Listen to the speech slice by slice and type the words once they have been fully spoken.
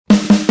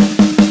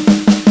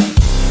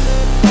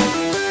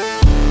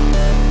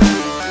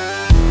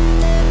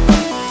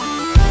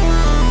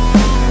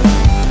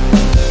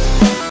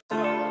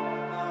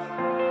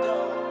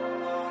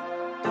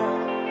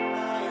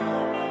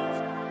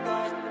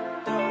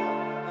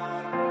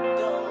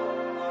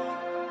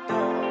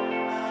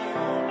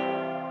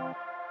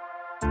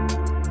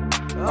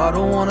I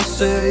don't wanna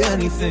say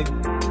anything,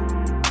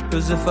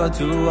 cause if I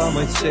do I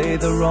might say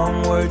the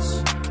wrong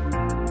words.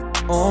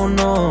 Oh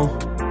no.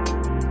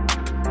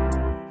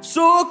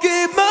 So I'll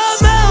keep my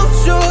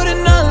mouth shut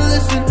and not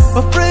listen,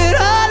 afraid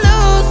I'd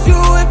lose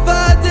you if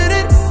I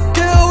didn't.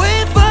 Can we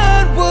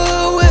find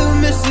what we're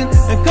missing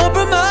and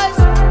compromise?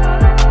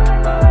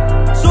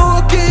 So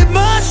I'll keep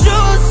my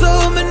shoes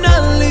on and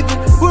not leaving.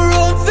 We're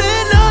on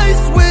thin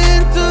ice,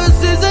 winter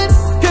season.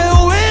 Can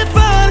we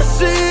find a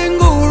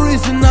single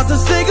reason not to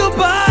say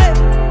goodbye?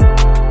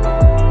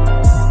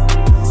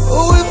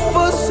 Oh, if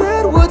I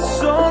said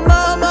what's on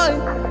my mind,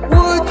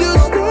 would you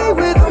stay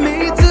with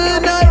me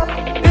tonight?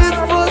 If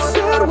I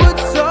said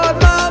what's on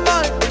my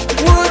mind,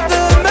 would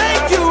that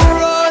make you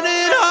run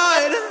and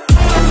hide?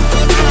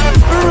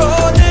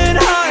 Run and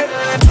hide.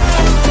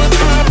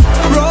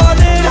 Run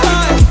and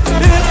hide.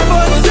 If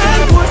I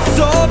said what's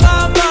on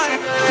my mind,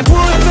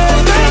 would that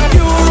make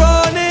you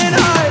run and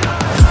hide?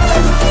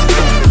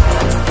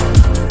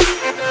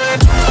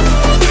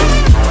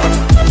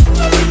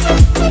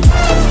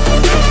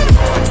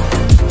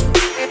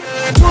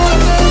 Would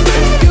that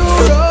make you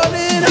run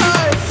and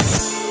hide?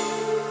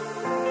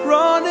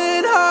 Run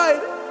and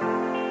hide.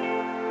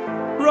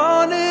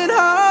 Run and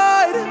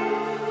hide.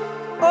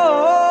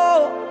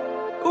 Oh,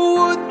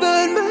 would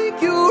that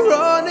make you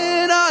run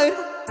and hide?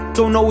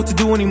 Don't know what to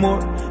do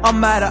anymore.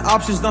 I'm out of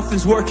options,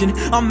 nothing's working.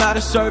 I'm out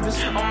of service.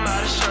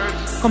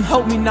 Come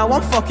help me now,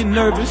 I'm fucking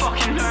nervous.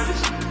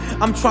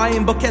 I'm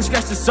trying but can't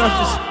scratch the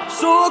surface.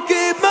 So I'll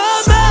keep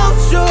my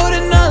mouth shut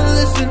and not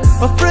listen,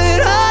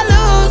 afraid I'd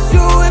lose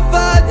you if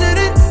I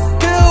didn't.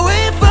 Can we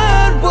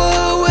find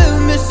what we're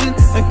missing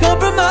and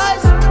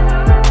compromise?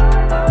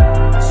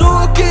 So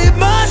I'll keep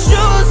my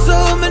shoes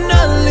on and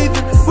not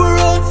leaving. We're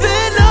on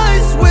thin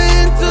ice,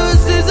 winter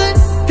season.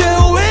 Can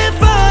we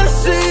find a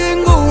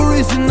single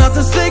reason not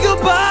to say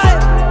goodbye?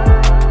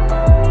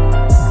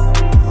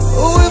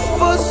 Oh,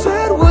 if I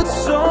said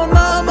what's on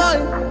my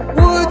mind,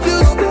 would you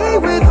stay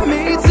with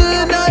me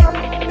tonight?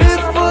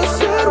 If I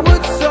said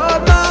what's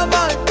on my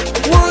mind,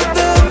 would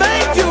that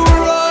make you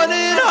run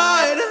and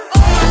hide?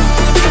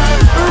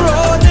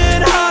 Run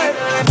and hide.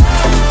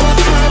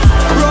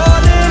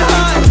 Run and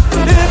hide.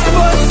 If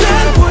I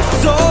said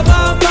what's on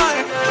my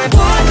mind,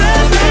 would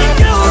that make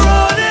you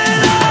run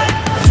and hide?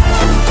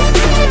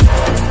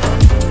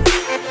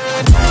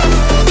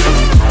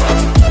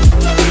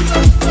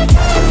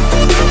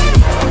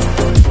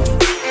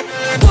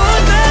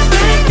 Would that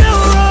make you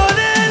run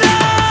and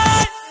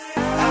hide?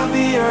 I'll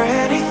be your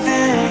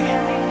anything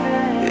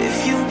if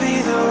you be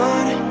the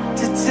one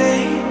to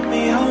take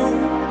me home.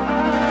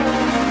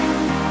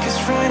 Cause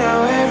right now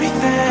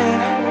everything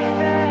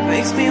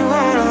makes me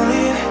wanna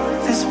leave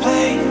this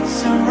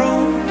place and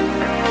roam.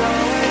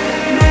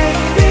 Make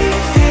me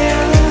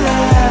feel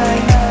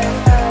alive.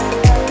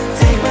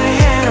 Take my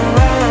hand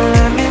around,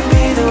 let me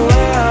be the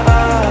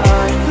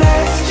one.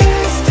 Let's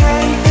just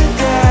take the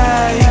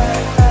dive.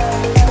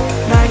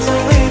 Night's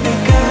only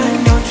begun,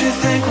 don't you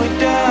think we're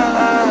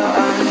done?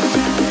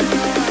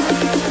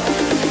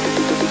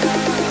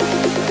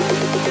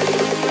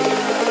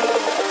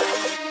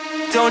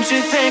 Don't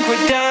you think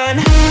we're done?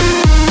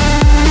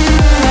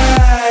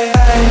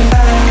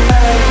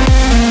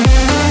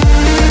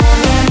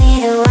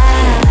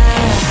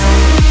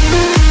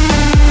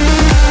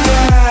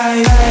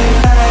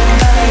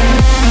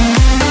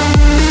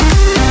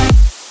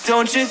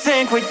 Don't you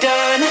think we're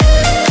done?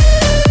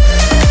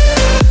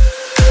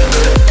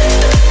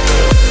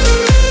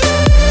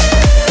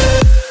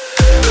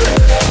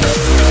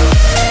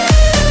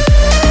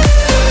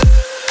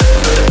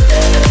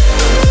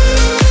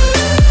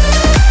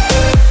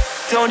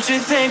 Don't you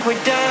think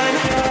we're done?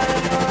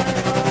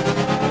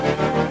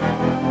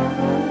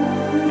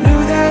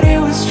 Knew that it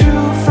was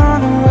true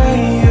from the way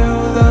you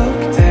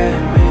looked at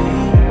me.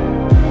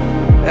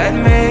 At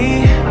me.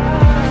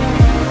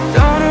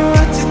 Don't know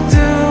what to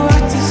do,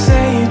 what to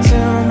say to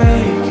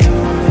make you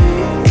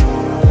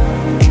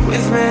leave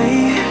with me.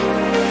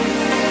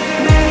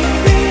 Make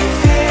me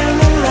feel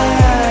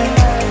alive.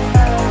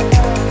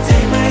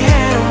 Take my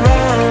hand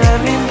around, let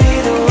me be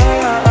the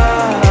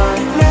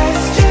one.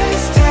 Let's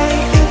just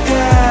take the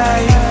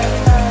dive.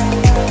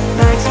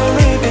 Night's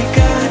only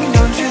begun,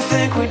 don't you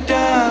think we're done?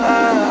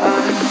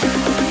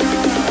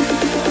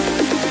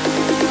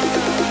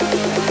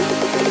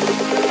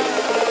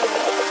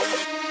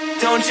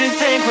 Don't you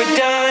think we're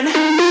done?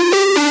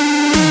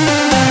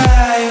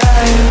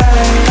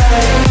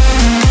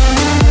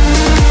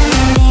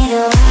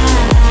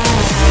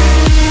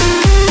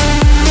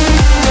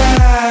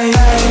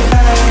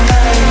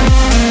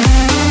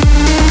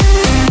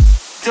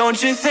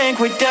 Don't you think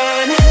we're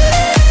done?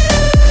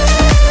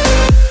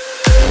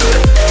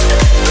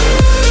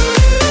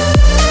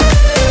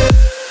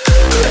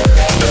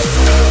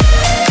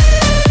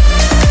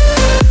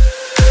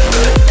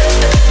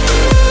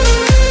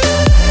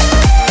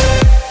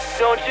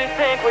 Don't you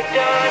think we're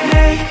done?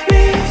 Make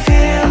me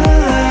feel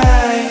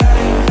alive.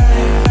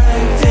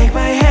 Take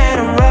my hand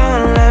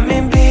around, let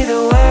me be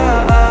the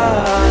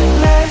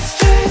one. Let's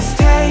just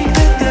take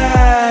the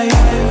dive.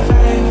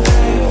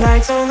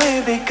 Night's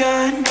only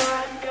begun.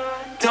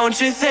 Don't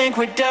you think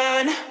we're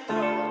done?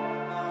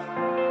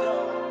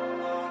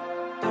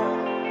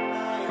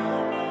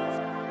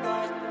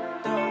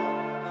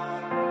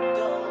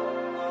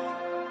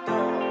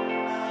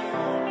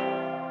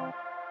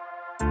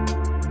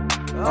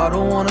 I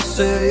don't wanna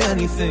say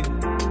anything,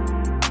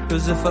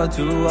 'cause if I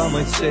do, I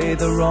might say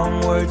the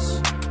wrong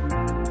words.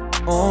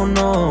 Oh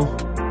no.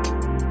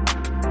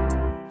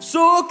 So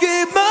I'll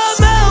keep my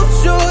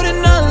mouth shut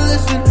and not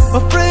listen.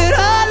 Afraid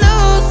I'd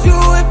lose you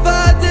if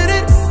I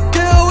didn't.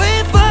 Till we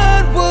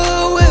find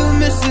what we're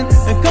missing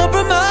and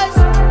compromise.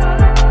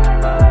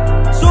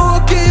 So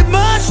I'll keep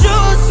my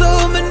shoes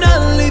on and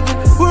not leaving.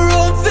 We're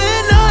on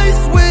thin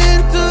ice,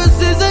 winter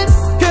season.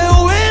 Can't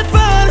we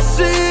find a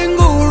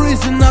single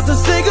reason not to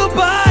say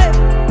goodbye?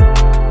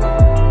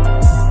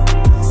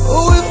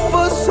 Oh, if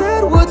I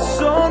said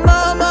what's on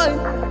my mind,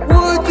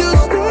 would you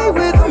stay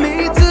with me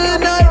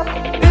tonight?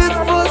 If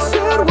I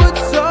said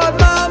what's on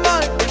my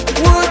mind,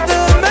 would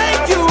that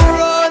make you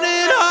run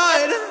and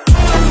hide?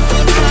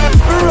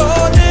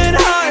 Run and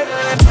hide.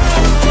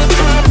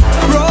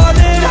 Run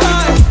and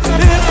hide.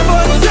 If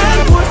I said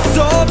what's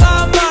on my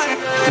mind,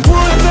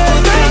 would that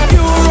make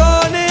you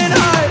run and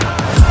hide?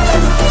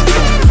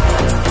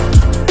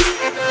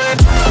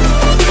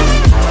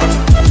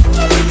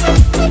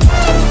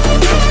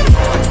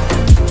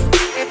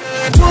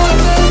 Would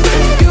that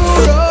make you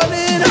run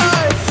and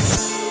hide?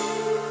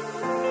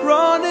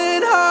 Run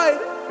and hide.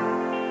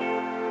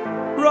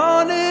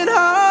 Run and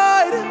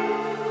hide.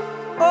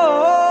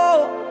 Oh,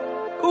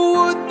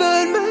 would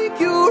that make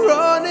you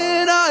run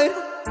and hide?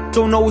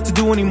 Don't know what to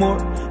do anymore.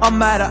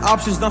 I'm out of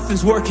options,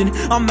 nothing's working.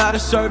 I'm out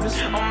of service.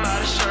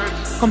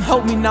 Come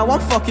help me now,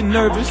 I'm fucking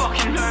nervous.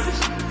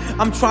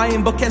 I'm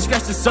trying but can't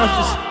scratch the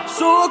surface.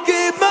 So I'll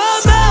keep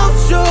my mouth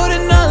shut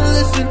and not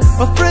listen.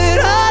 Afraid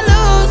I'd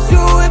lose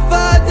you if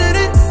I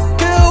didn't.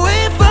 Till we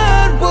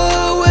find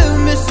what we're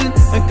missing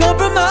and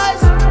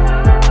compromise.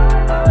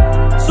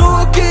 So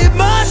I'll keep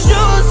my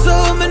shoes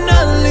on and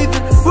not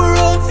leaving. We're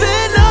on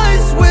thin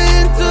ice,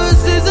 winter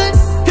season.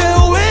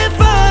 Can't we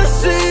find a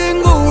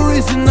single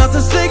reason not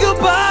to say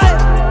goodbye?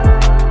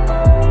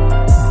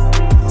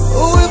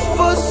 Oh, if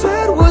I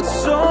said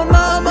what's on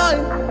my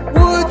mind,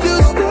 would you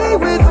stay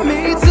with me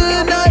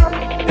tonight?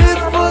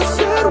 If I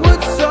said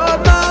what's on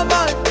my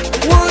mind,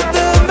 would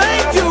that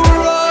make you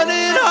run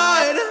and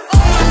hide?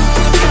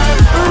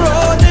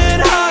 Run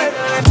and hide.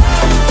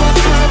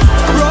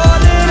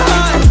 Run and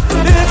hide.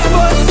 If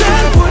I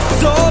said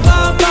what's on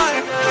my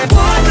mind,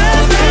 would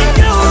that make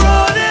you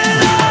run and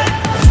hide?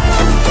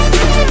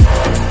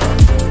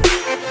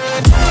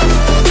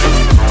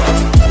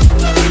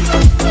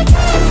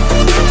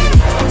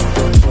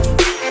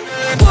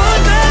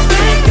 Would that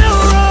make you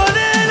run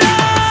and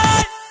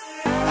hide?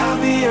 I'll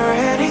be your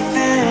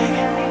anything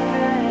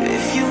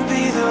if you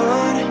be the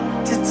one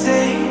to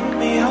take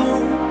me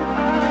home.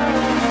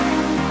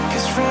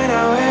 'Cause right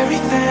now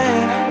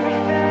everything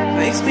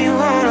makes me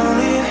wanna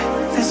leave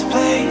this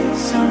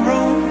place and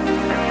roam.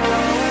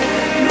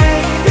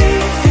 Make me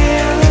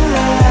feel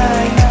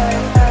alive.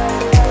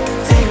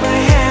 Take my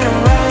hand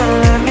around,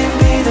 let me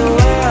be the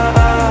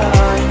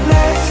one.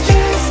 Let's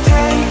just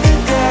take the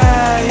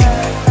dive.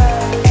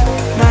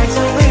 Night's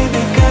only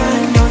begun,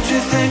 don't you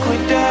think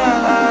we're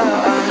done?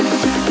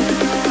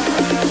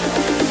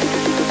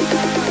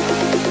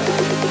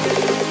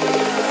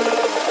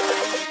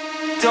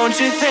 Don't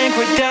you think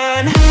we're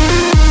done?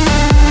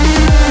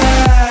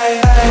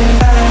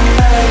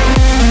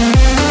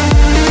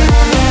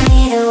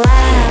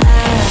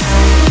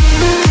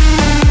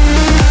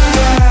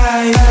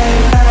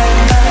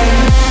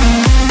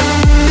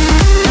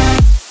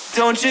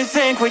 Don't you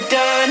think we're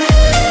done?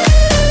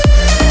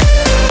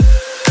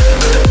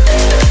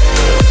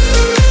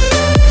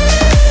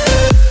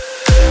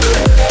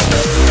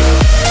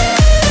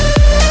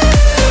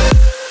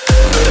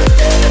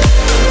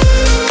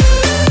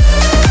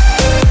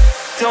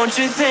 Don't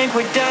you think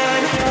we're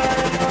done?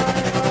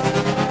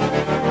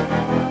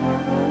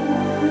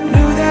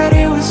 Knew that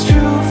it was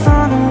true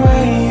from the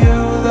way you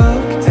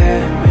looked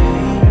at me.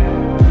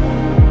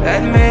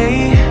 At me.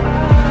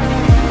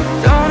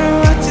 Don't know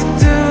what to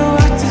do,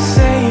 what to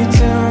say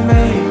to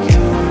make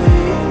you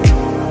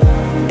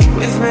leave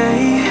with me.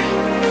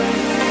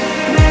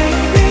 Make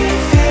me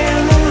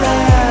feel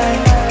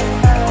alive.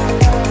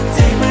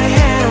 Take my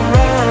hand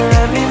around,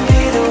 let me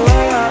be the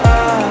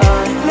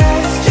one.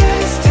 Let's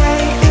just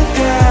take the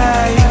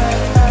dive.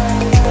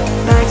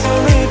 Night's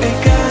only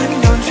begun,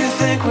 don't you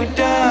think we're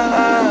done?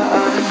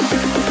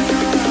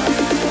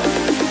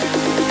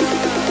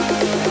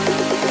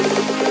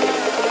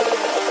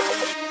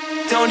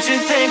 Don't you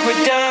think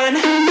we're done?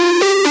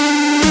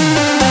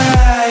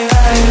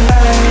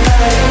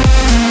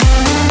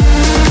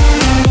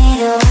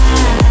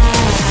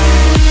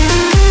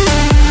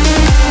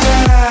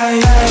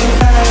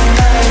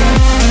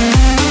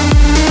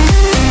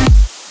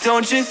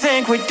 Don't you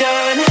think we're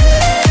done?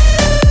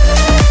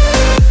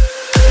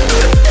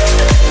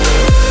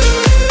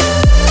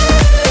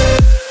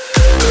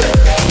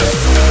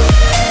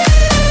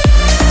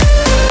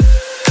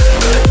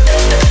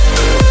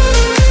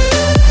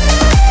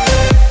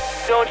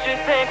 Don't you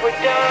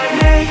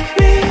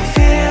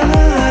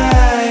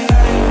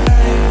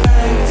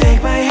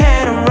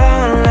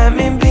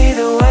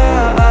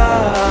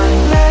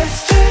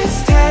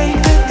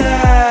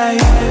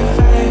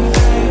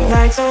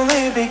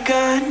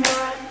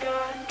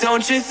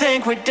Don't you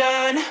think we're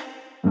done?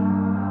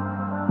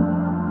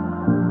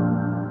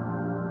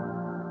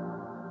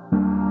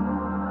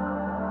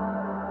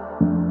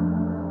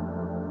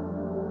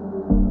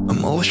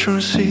 I'm always trying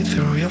to see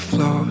through your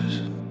flaws,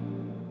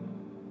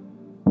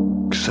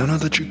 'cause I know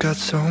that you got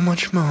so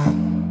much more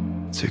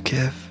to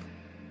give.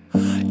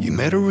 You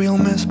made a real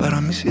mess, but I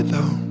miss you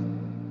though,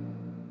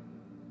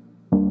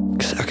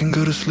 'cause I can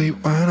go to sleep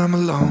when I'm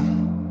alone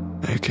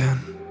again.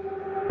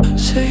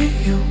 Say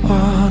you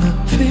wanna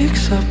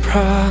fix our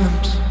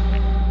problems.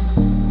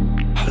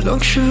 How long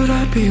should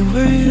I be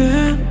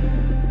waiting?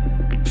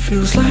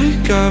 Feels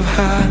like I've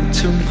had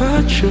too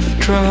much of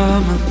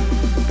drama,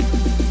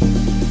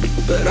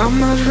 but I'm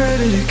not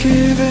ready to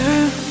give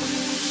in.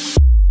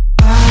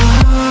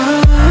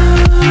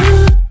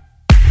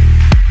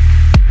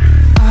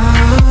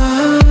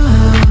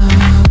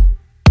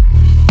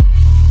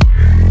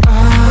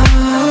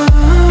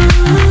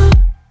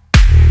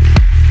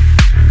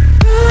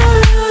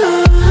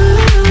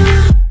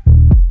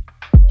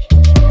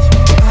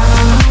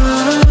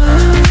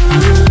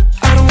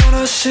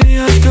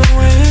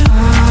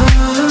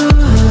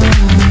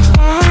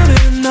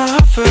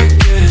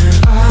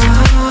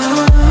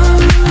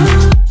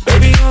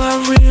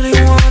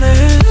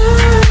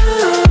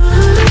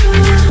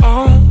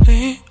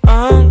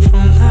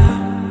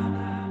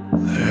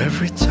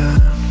 Every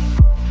time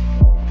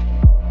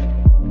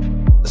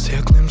I see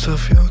a glimpse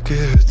of your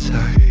good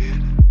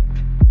side,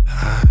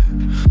 I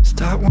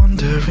start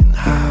wondering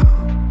how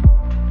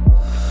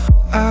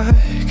I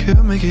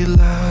could make it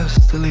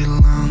last a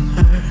little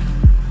longer.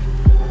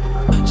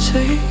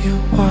 Say you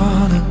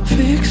wanna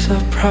fix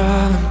our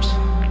problems.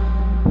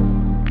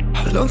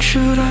 How long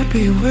should I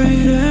be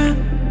waiting?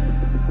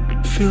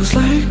 Feels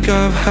like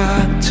I've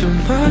had too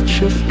much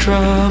of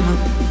drama,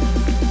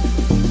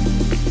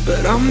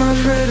 but I'm not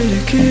ready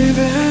to give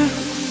in.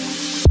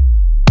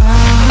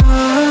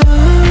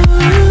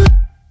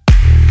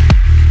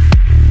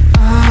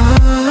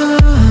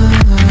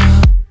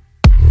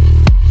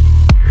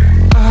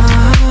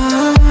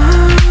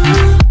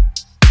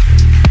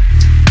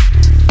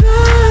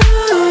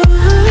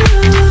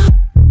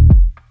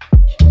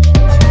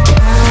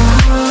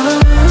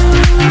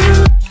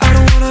 I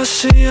don't wanna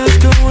see us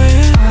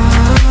going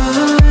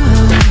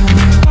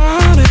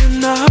on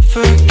and off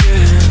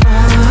again.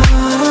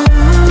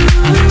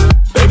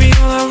 Baby,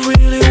 all I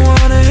really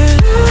want is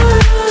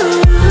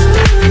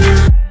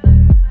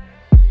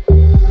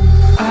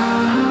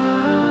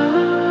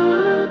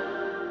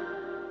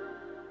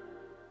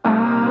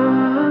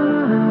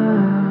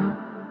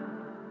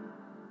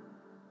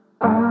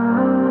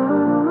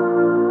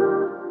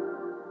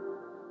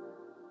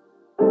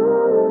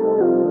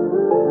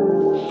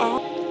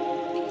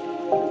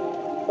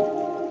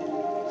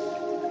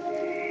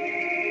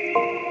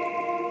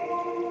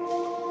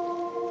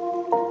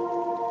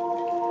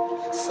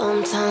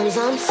Sometimes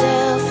I'm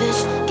selfish,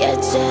 get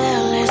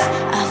jealous.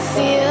 I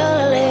feel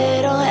a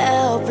little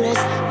helpless.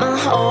 My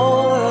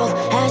whole world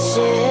has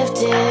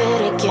shifted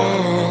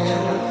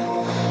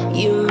again.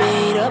 You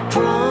made a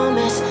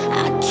promise,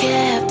 I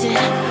kept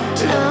it.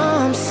 Now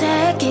I'm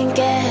second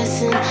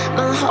guessing.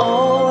 My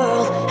whole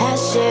world has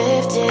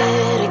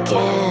shifted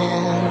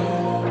again.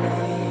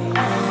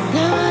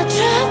 Now I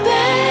drive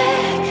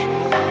back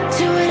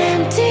to an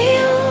empty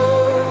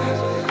room,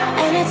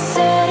 and it's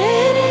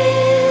setting in.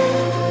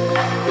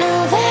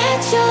 Now that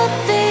your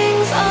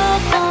things are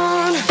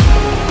gone,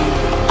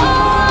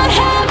 what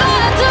have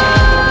I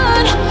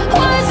done?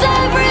 Was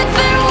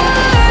everything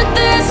worth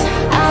this?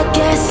 I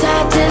guess I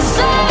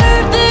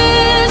deserve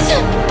this.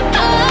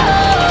 Oh,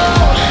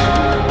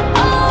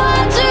 why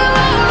do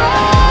I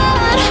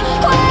run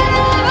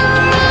whenever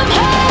I'm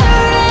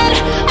hurting?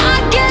 I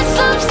guess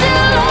I'm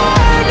still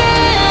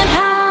learning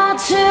how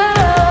to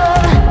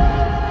love.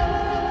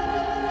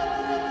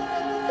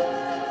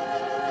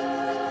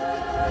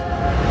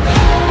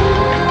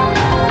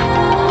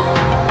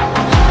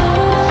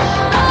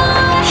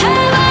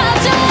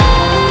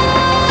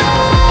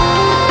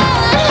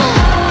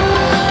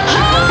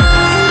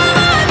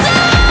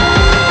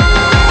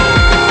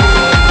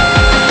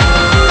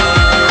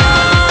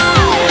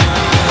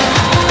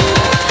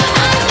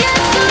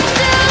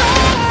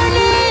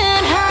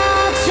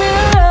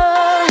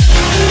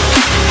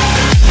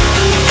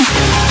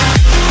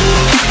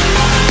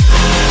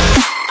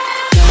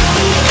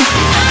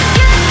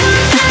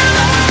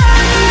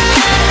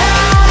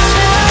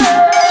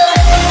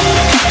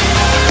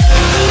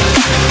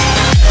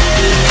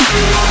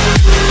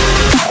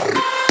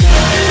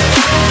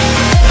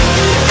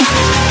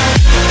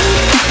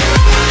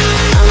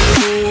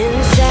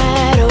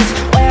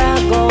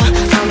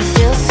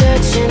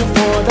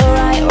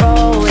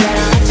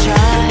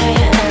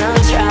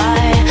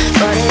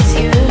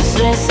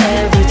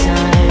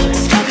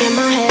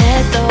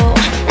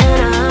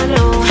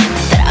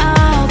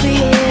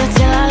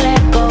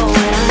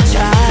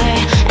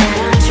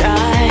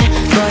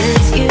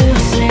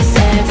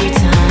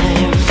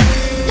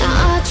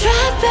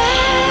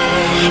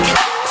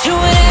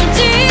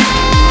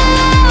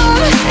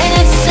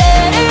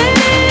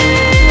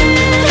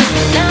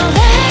 Now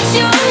that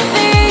you're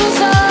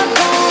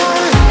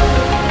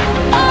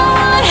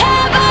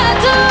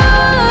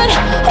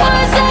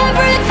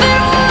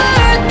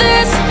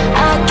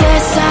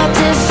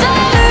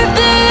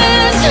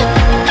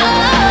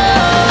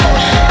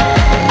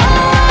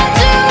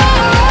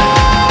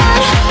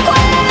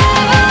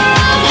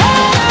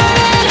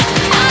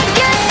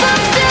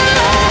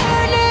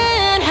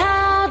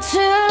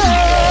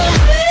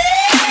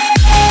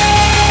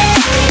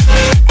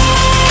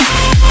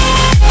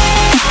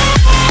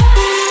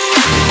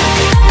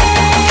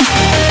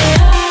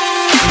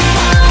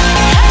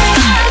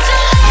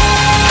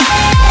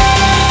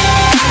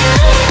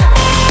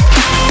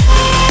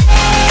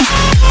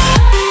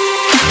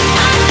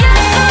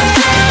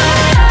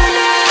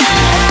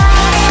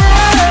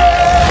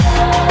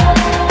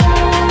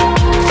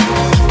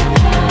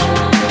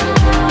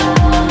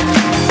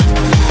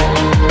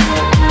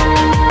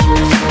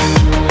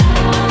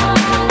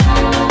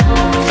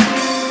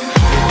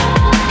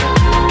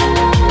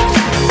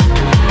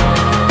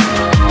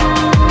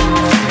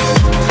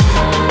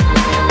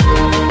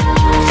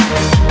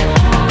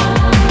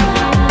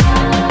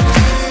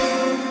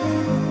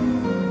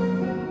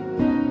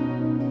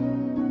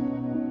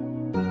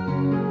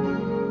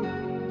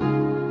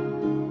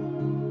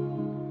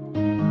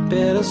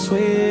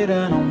bittersweet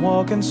and I'm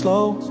walking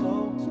slow.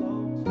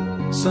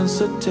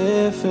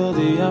 Sensitive, feel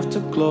the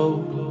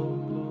afterglow.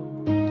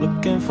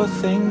 Looking for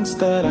things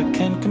that I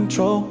can't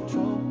control.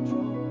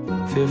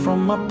 Fear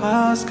from my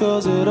past,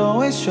 cause it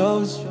always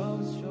shows.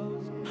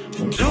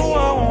 Do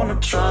I wanna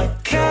try?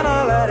 Can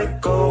I let it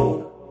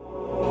go?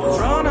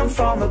 Running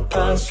from the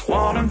past,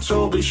 wanting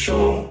to be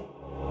sure.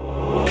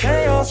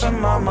 Chaos in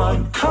my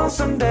mind,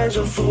 constant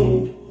deja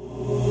vu.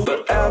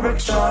 But every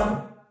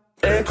time,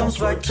 it comes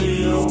back to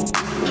you.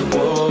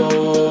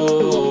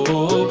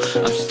 Whoa,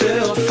 I'm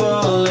still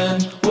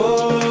falling.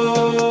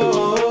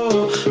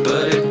 Whoa,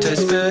 but it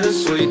tastes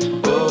bittersweet.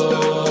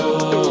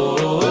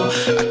 Whoa,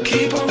 I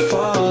keep on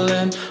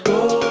falling.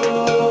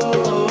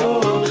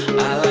 Whoa,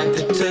 I like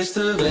the taste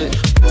of it.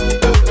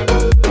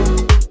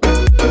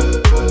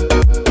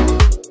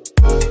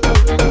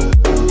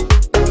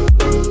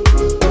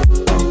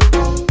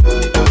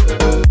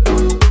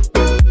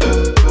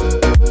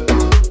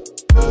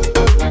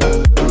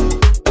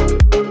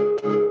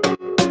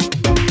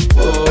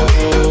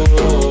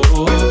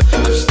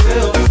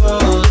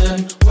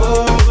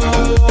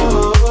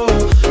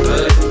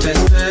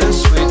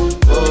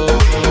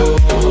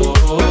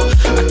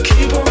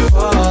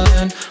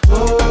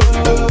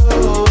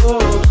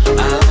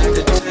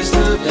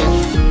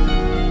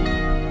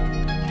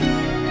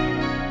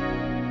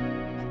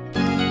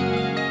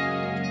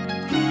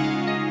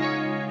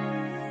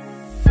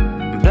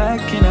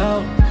 Blacking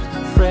out,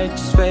 fret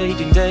just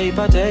fading day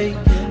by day.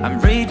 I'm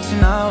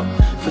reaching out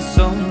for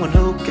someone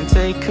who can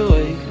take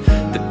away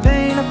the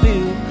pain I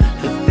feel,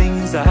 the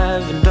things I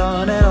haven't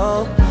done at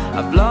all.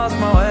 I've lost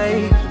my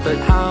way, but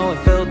how I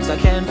felt I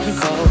can't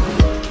recall.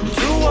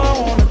 Do I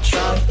wanna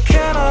try?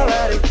 Can I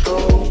let it go?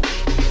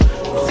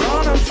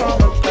 Running from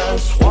the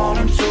past,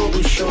 wanting to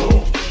be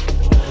sure.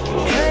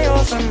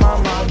 Chaos in my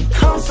mind,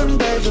 constant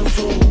deja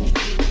vu.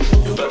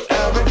 But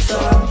every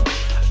time,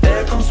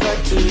 it comes back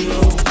to you.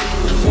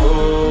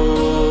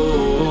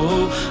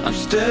 Whoa, I'm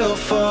still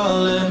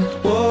falling.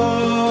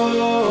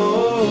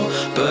 Whoa,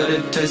 but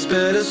it tastes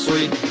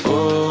bittersweet.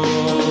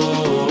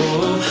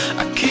 Whoa,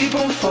 I keep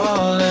on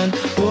falling.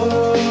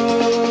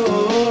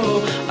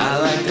 Whoa, I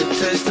like the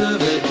taste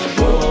of it.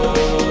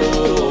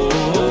 Whoa,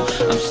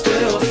 I'm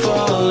still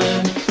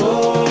falling.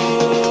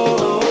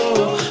 Whoa,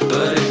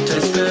 but it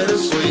tastes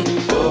bittersweet.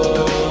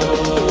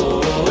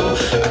 Whoa,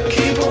 I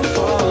keep on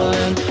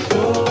falling.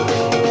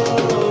 Whoa,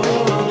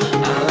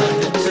 I like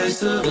the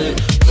taste of it.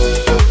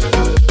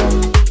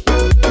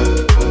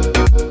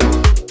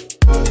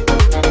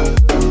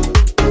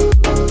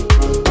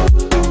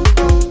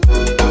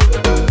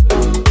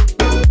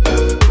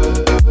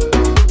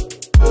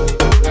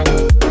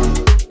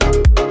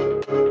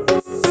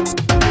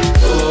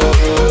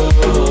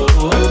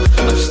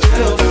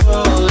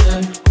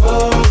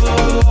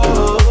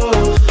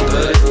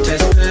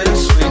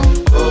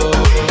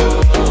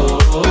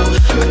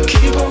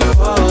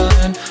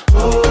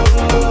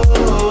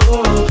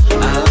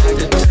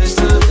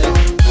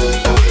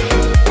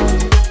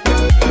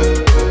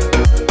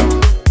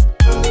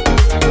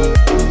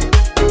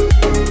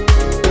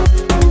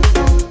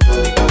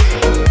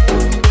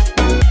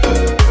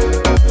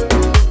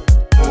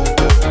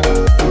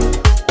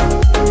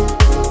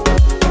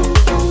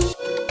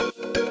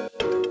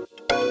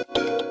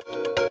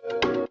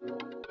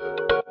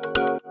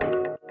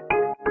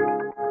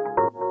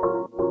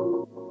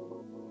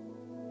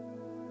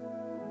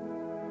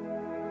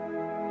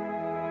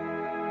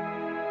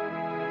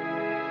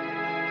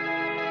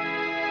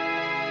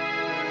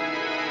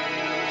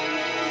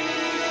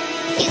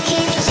 You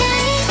keep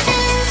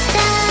chasing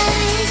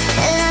stars,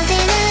 lost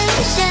in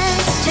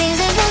illusions, dreams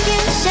and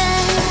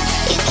confusion.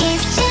 You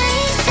keep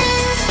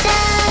chasing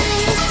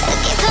stars,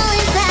 keep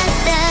falling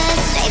faster,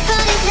 straight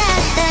for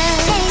disaster.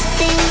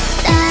 Chasing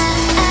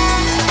stars,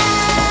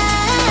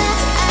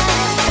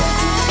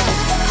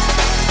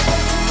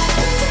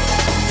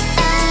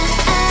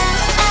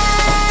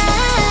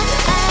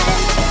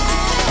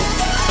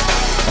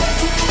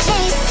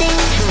 chasing.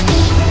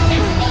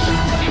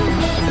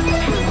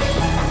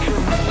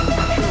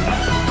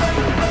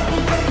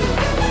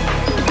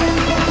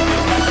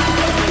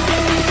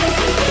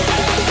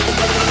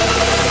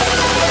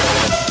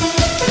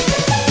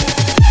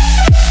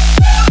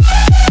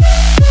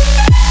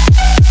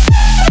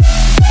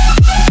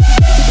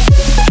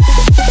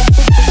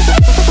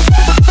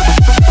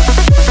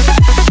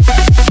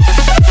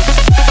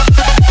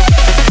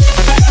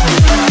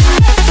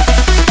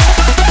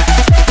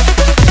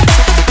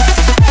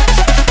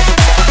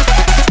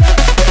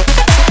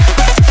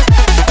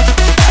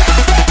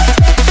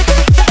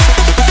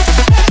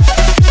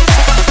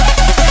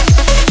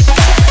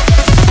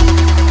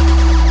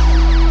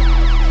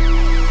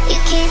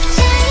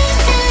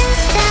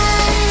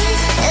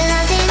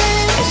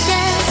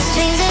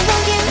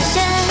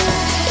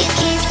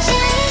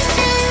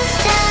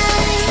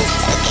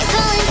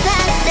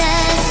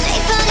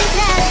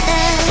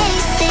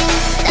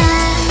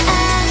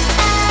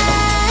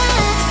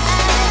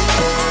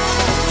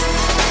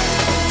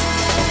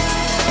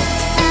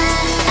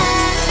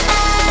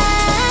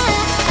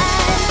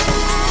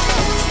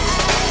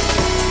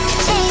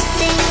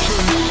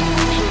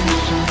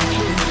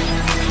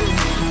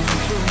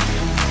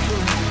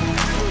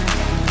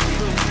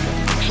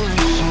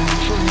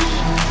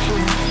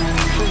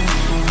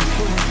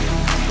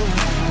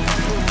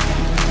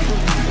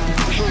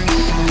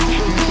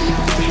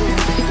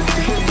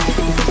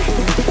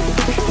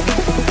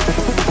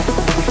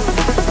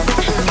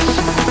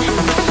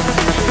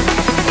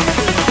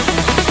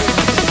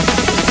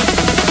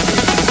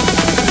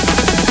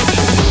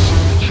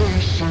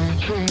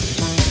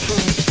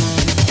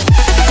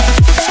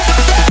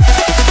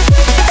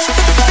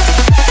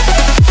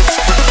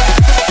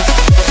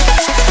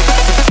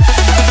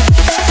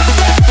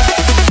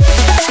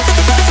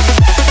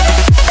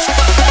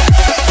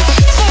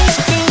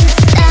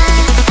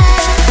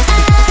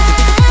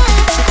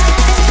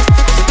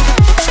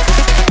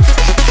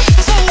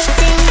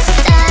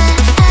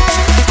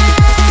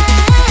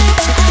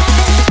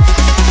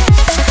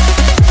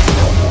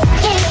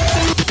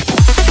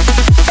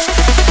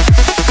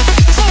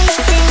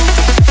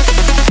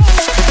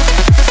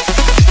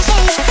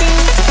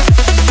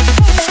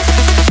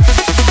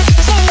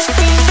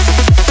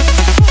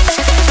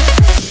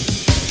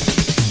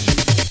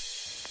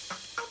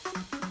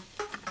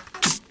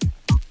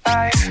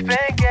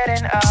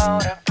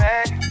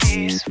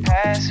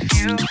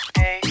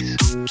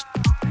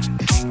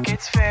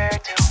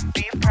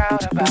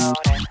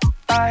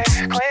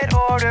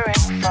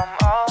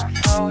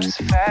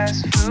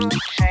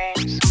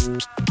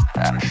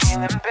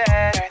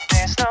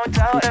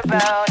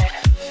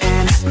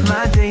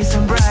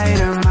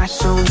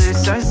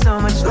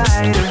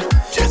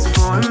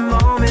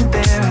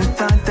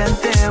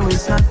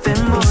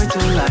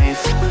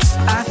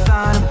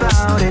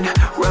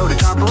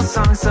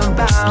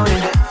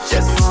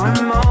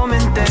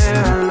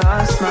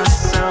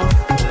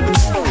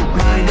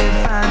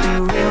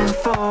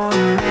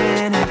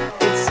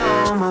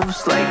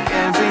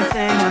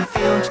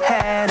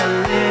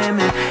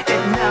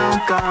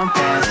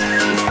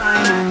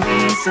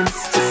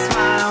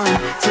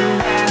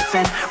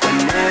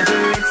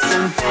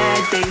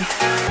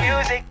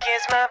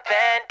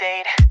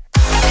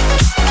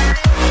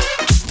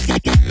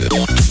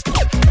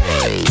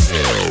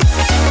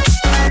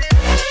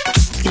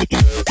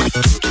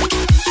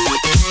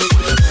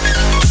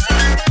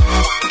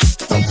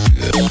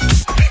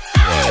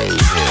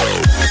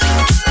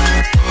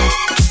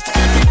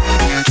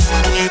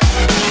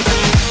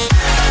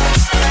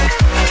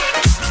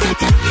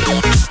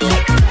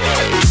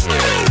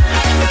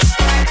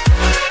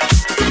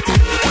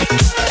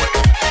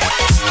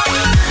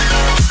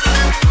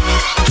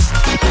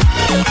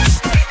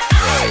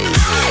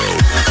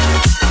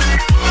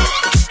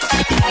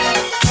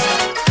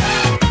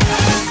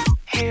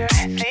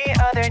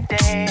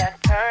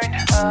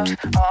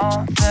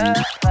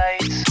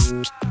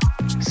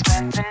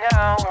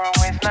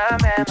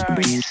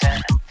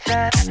 reason.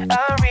 Then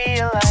I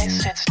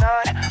realized it's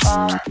not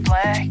all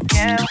black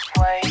and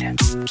white.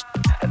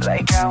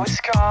 Like I was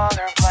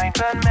colorblind,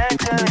 but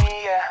mentally,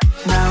 yeah.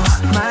 Now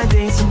my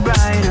days are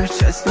brighter,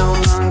 just no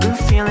longer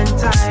feeling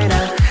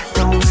tighter.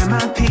 Don't wear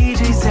my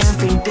PJs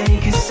every day,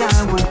 cause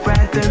I would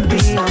rather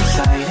be on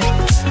site.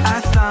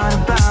 I thought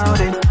about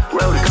it,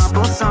 wrote a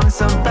couple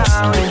songs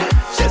about it.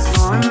 Just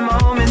for a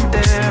moment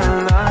there,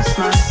 I lost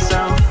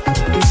myself.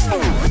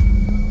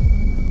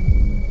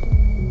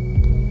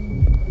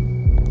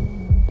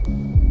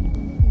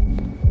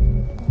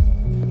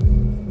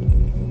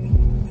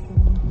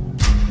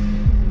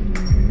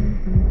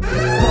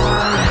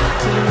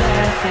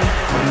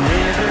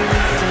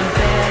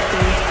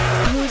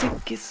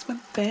 It's my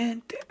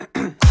band.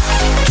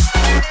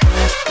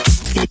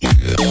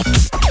 Second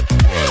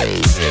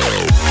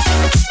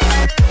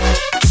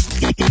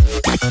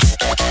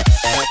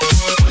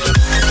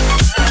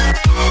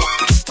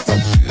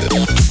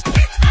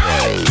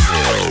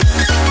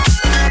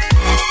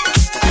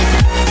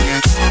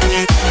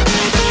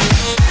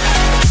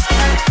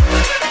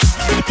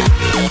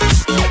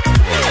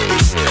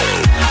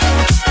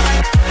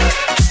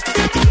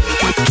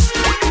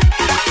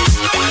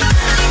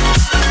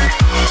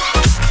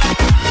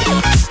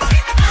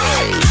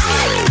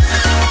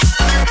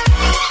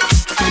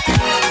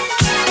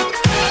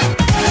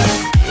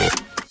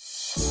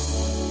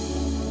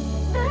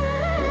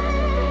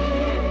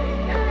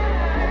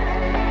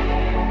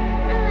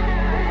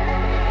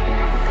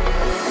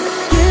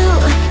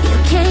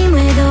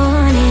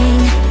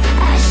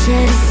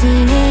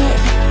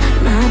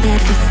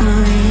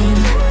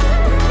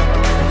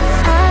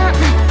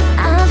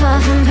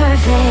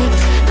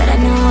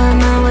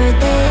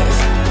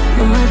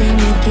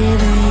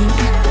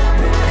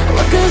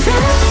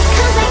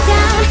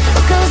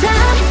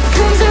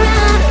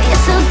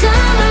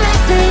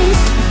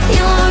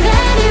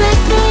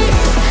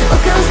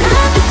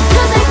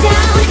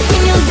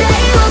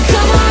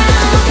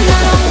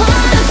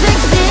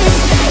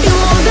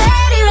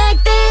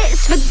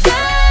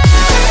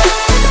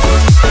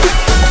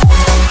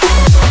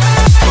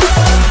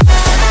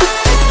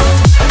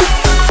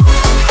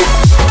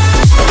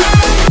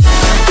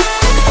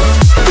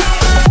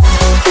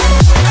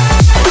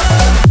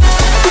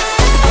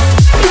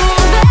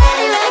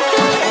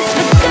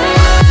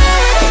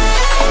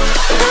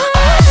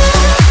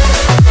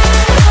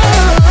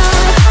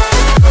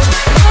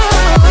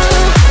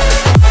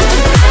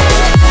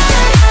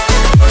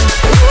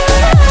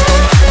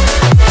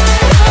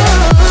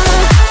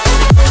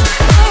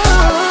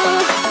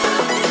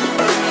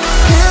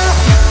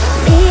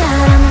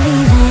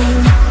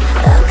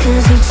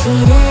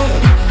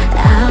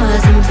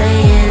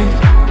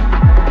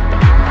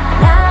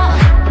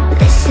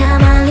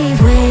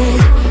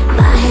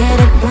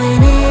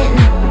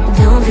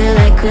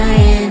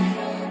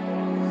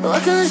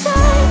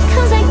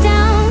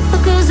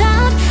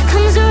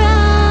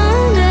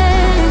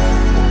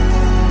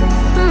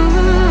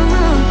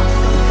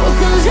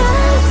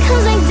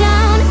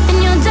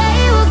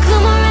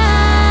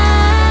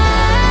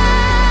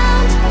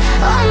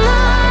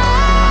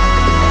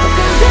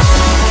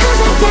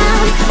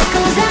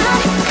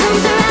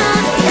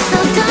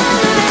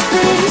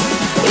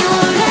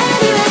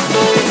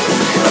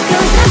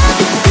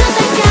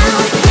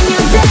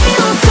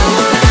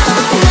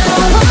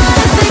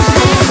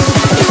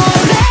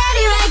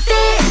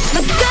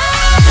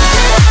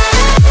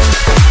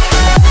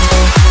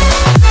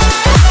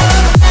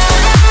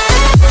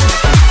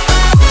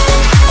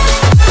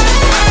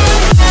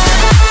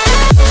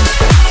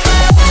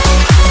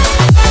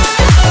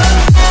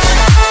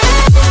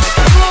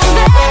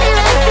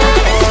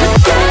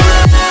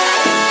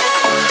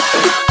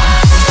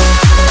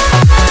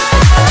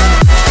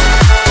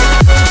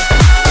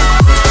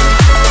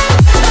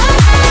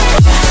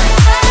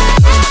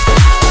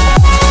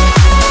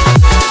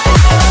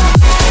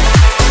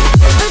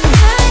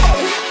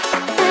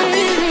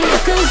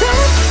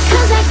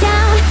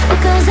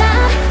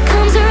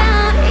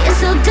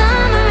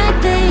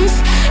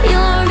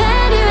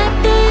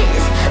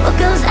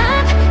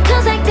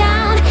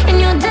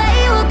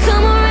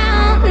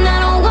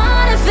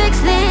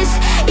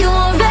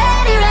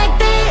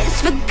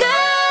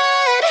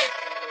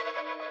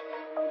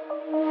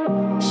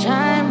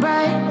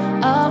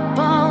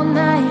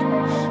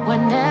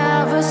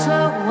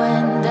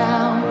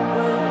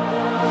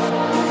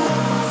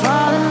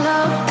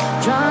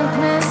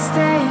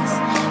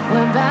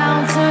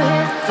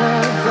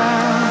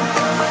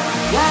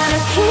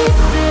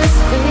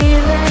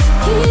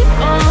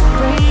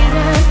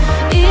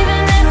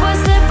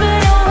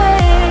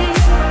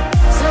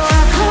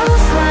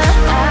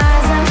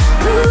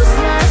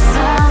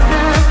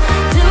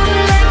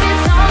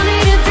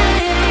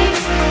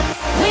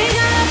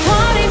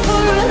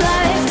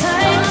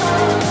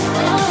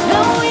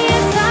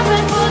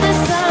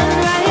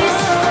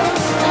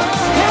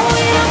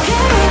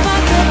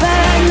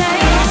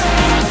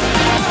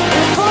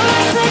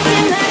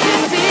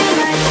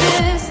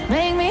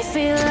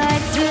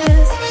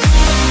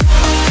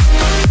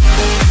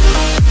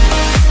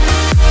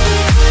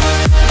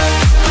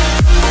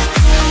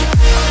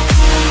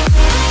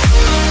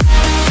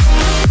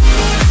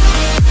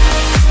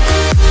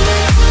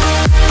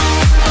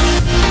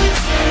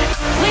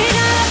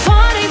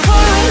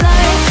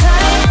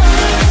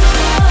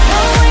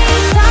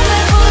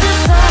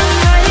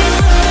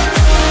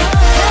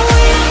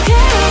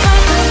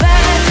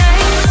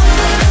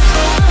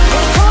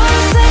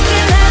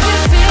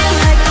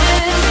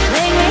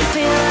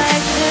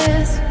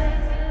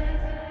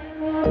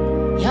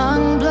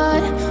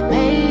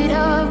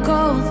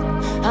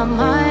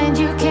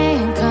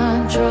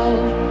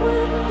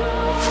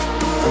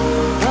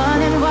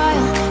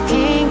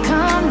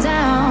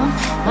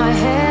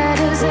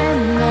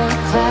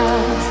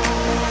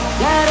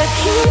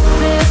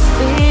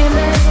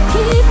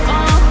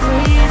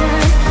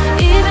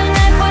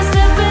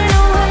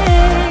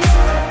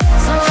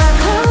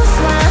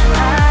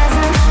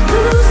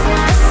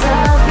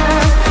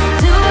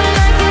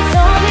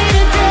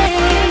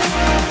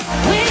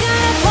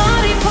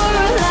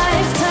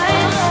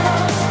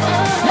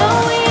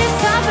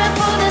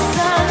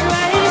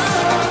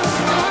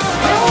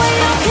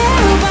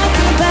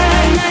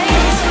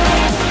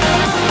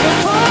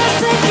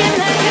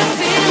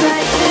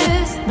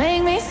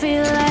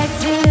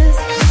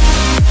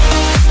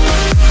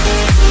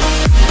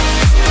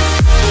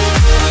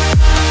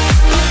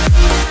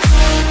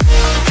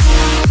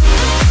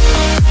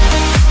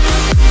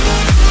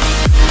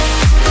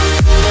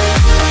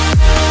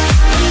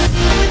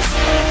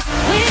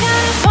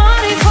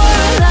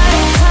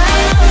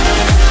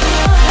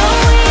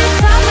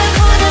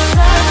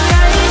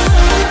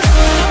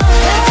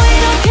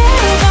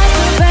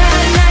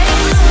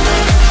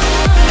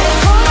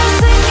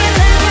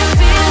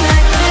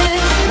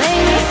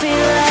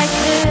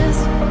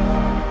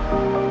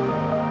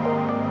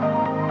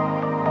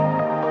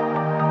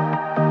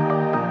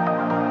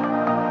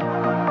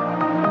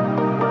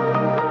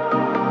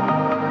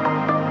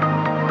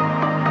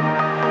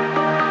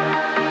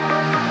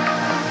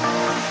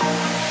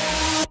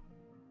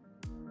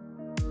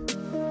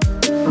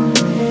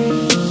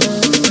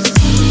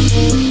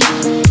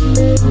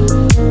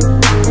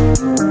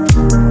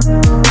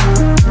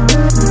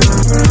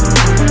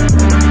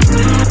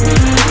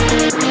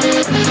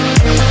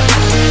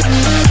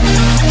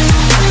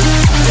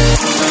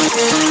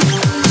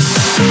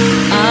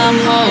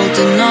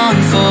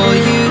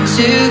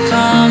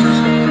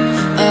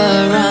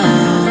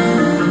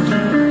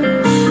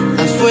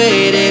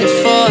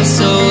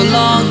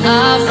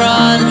I've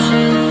run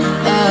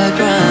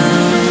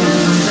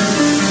aground.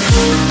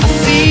 I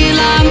feel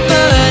I'm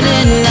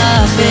burning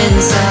up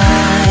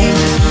inside.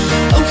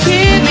 Oh,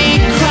 hear me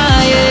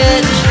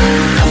crying.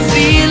 I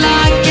feel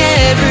like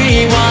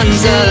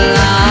everyone's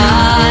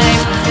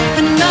alive,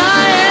 and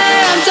I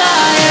am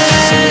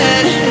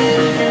dying.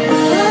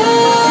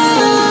 Oh,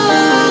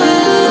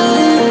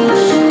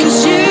 'cause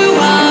you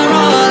are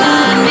all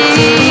I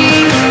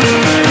need.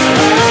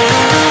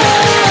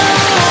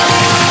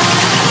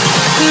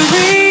 The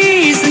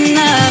reason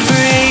I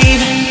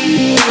breathe.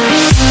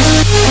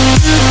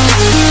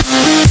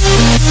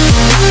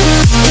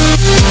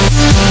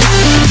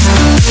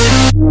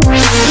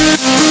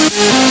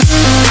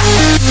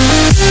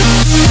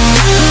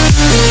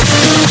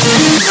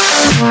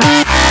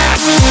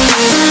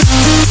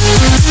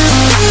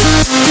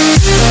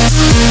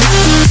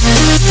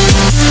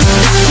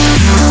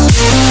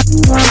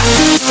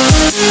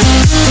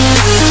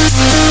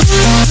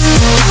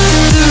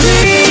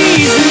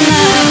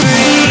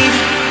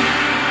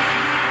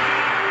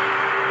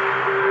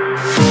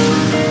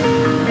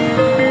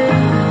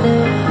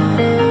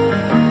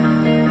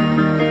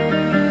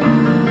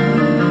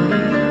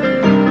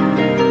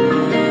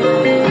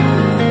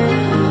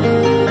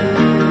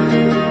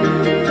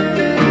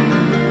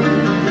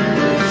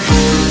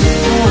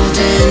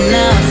 Holding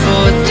out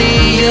for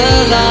dear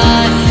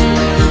life,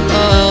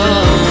 oh,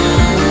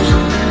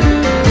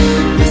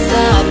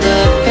 without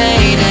the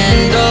pain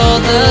and all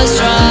the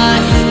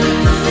strife,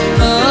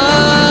 oh,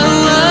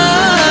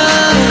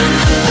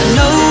 I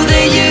know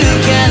that you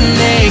can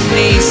make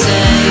me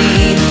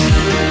sane.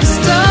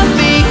 Stop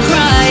me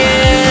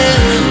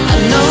crying, I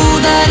know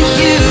that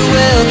you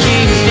will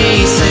keep me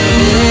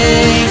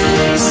safe,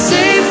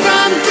 safe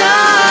from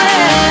dying.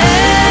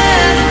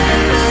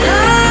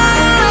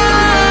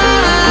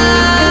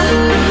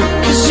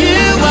 'Cause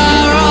you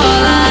are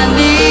all I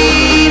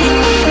need.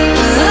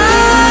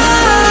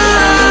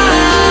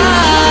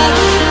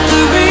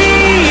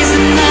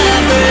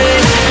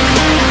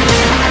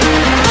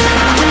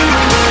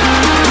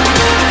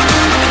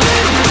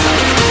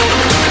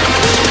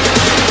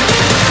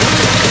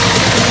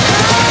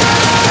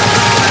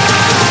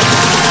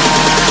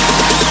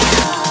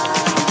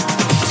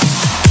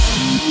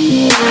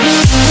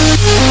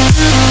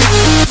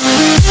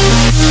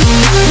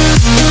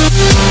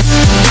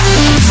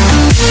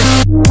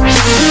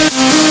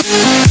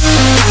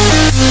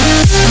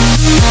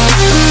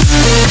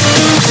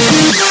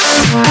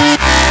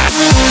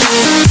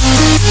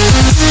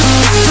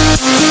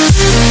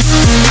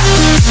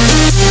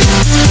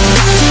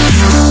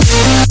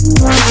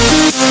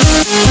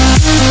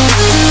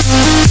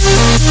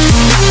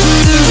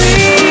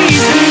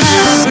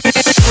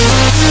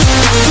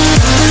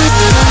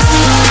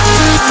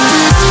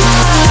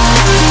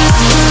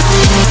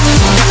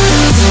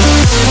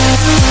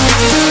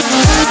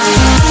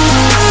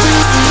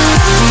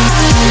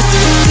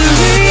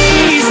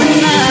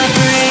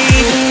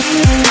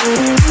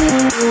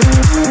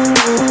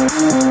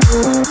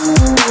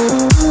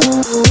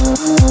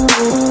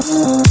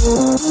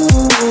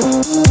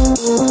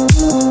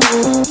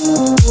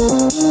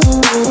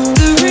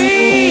 The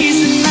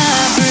reason I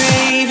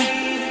breathe.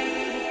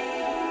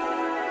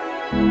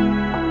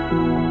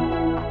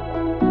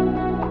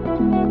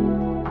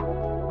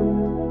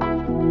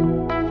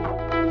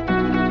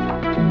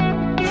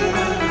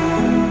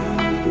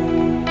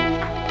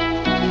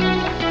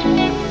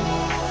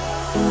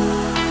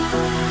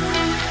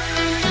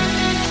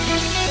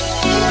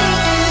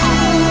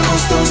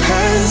 Cause those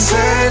hands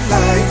and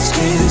lights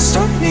can't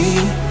stop me.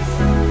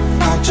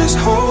 I just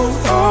hold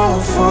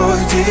on for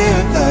dear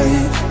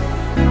life.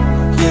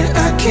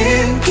 Yeah, I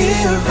can't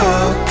give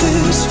up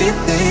this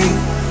feeling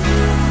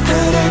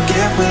that I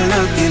get when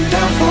looking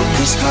down from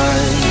the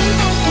sky.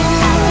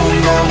 When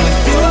I'm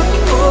with you,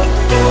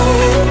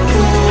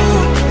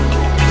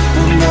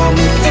 when I'm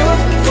with you,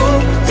 I'm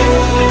with you.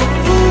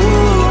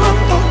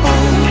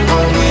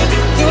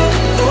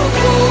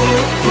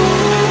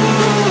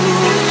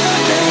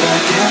 That I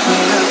get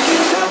when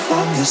looking down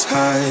from the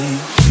sky.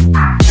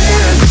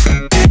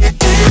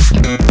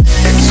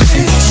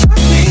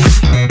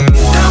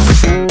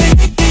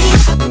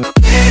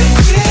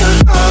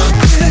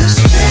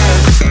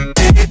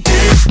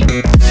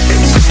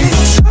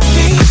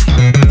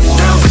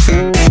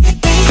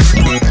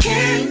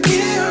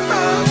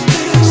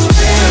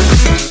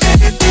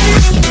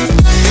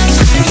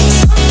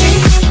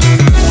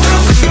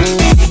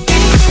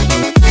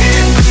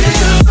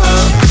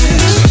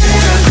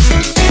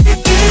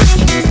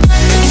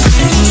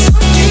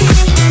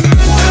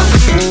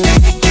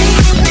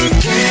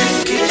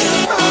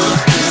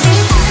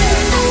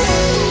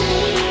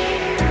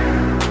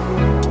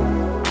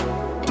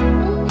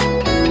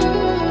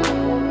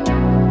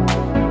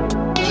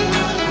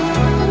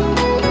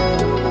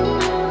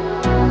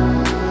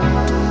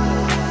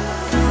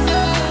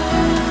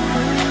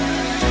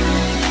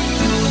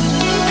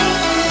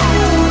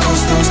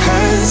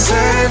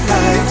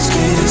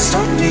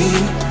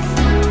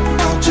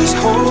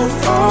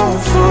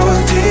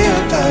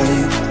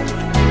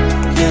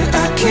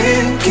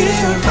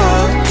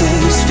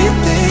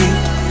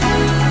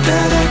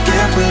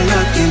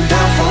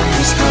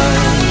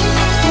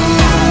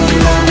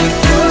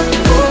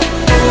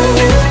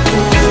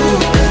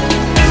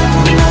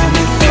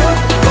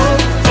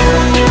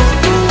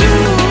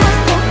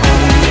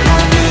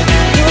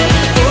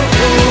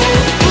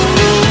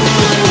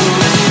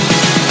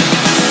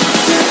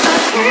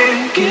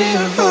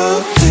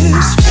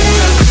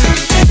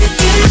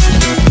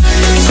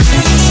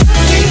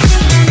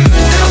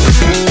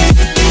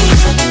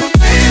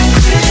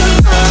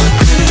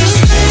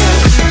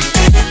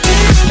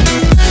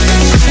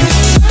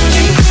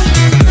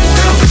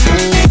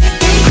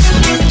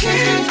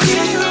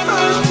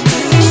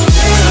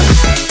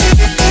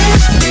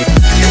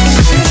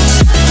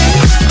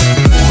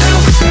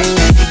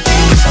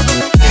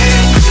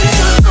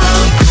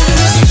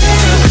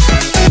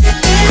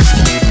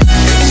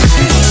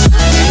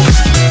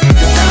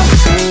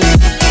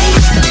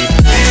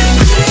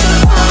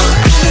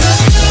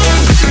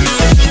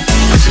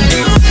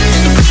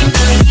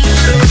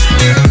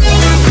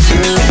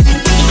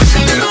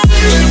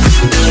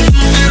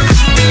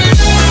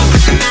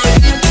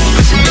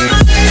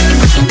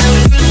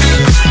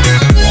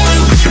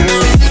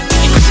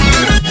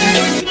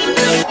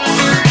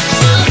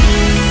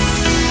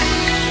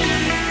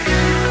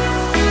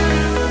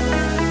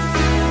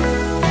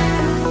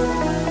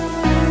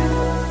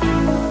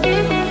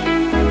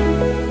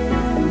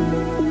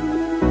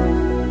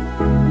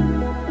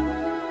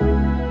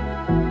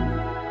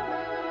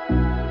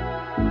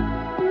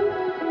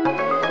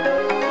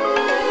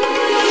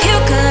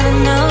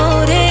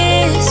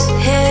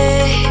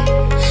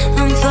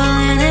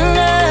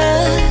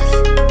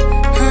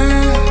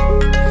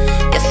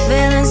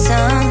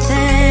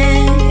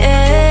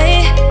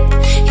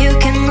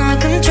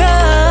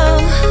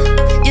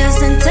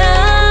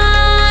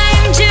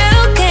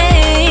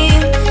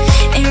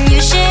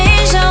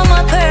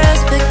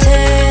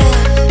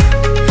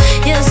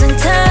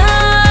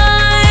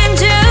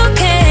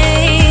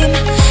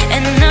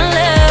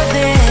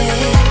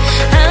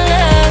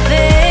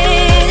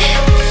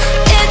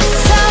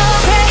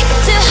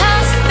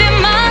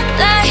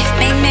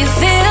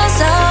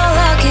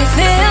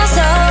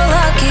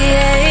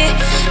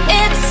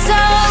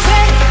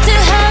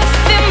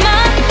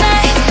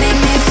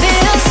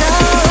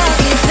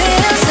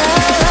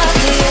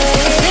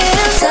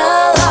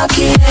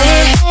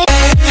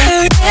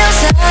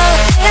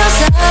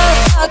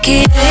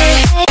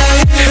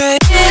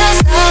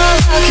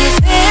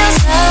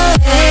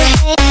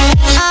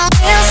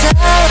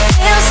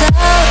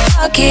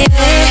 lucky.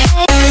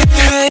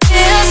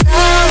 Feel so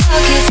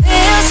lucky,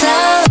 feel so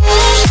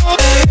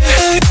lucky.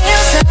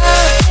 Feel so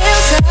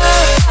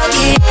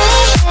lucky.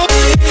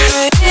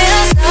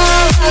 Feel so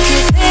lucky,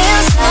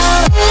 feel so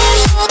lucky.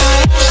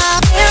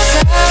 Feel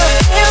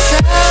so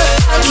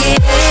lucky.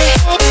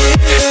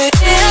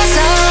 Feel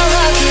so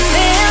lucky,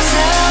 feel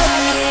so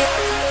lucky.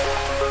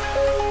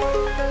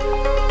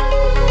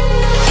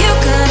 You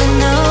couldn't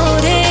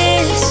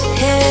notice,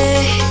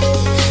 yeah,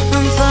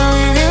 I'm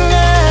falling in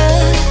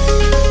love.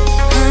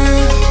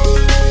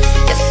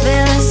 You're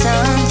feeling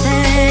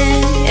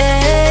something,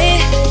 yeah,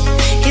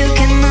 you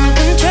cannot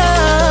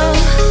control.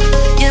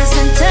 Just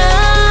in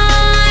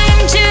time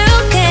you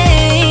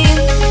came,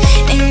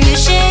 and you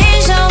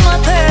changed all my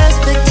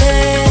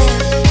perspective.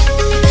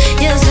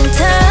 Just in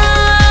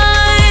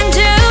time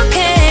you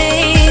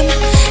came,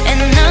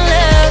 and I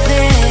love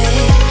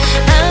it,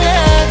 I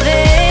love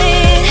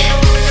it.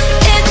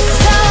 It's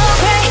so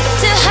great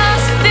to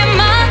have you in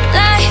my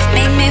life,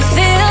 make me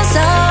feel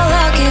so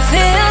lucky,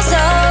 feel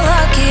so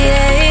lucky,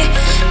 yeah.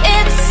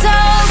 It's so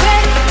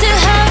great to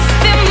have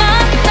you in my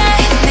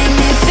life, make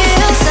me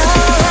feel so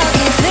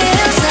lucky,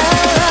 feel so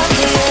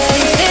lucky,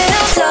 yeah.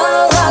 Feel so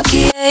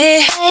lucky,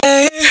 yeah.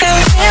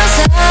 Feel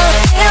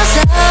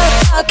so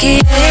lucky,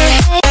 yeah.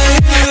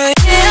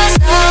 Feel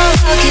so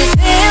lucky,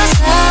 feel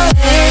so,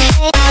 yeah.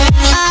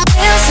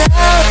 Feel so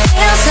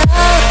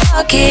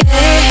lucky,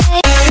 yeah.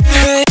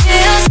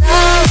 Feel so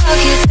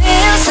lucky,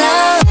 feel so,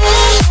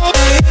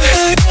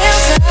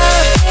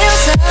 feel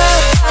so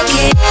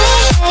lucky,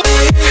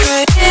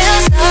 feel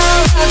so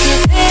lucky,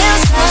 feel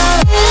so,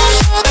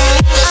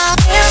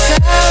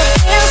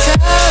 feel so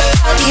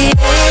lucky,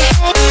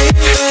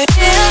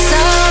 feel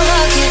so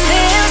lucky,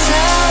 feel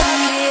so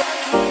lucky.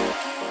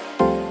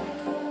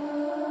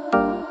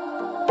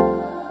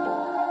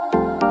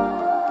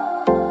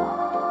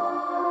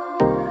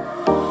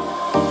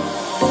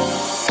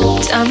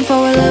 Time for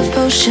a love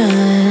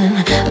potion,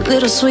 a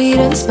little sweet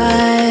and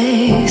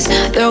spice.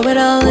 Throw it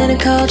all in a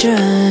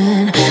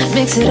cauldron,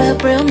 mix it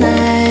up real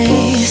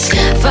nice.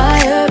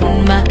 Fire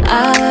in my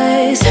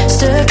eyes,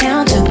 stir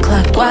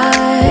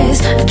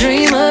counterclockwise. I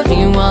dream of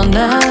you all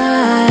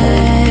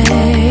night.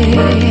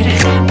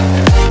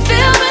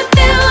 Feel with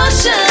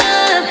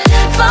devotion,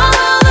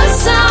 follow the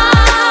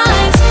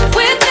signs.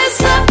 With this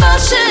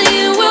devotion,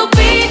 you will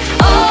be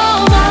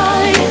all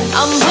mine.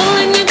 I'm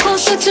pulling you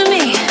closer to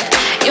me.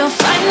 You're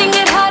finding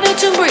it harder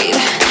to breathe.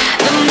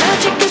 The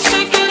magic is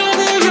taking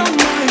over your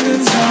mind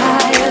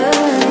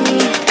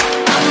entirely.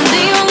 I'm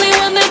the only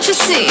one that you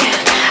see.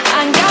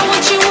 I got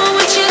what you want,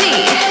 what you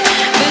need.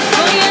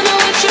 Before you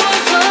know it, you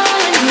are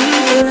falling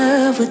deep in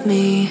love with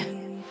me.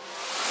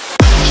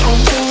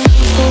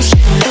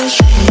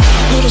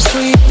 Little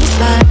sweet and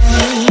spice.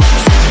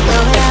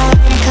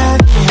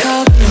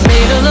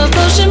 Made a love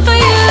potion for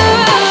you.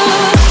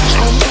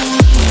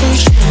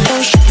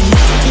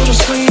 Little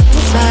sweet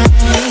and spice.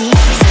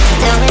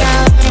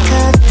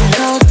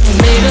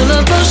 Made a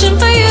love potion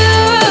for you.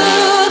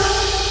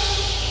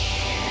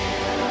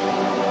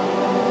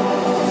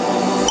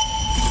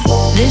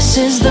 This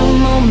is the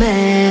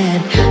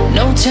moment,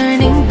 no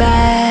turning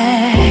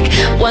back.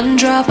 One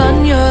drop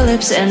on your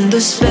lips and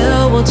the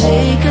spell will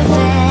take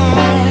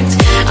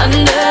effect.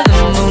 Under the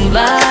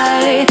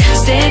moonlight,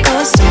 stay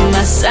close to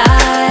my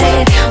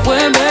side.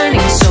 We're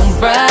burning so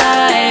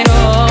bright.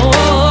 Oh,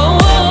 oh,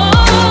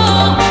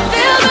 oh.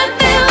 Feel the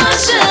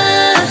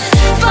devotion,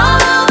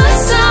 follow the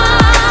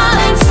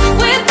signs.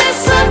 With this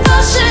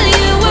devotion,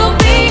 you will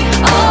be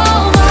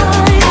all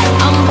mine.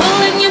 I'm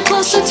pulling you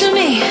closer to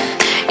me.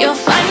 You're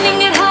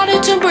finding it harder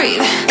to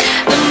breathe.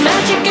 The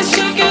magic is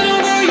taking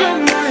over your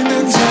mind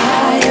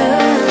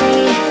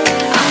entirely.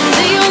 I'm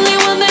the only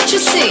one that you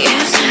see.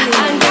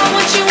 I got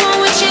what you want,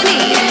 what you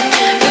need.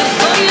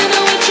 Before you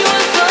know it, you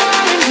are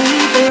falling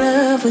deep in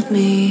love with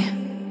me.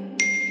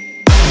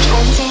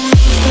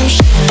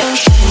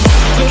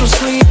 Little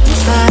sweet and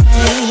spice.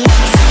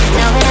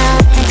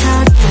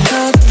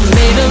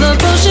 Made a love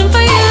potion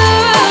for you.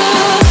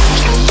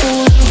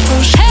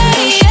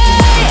 Hey,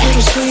 yeah.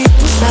 Little sweet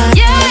and spice.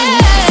 Yeah.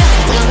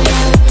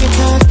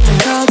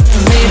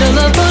 Made a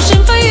love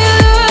potion for you.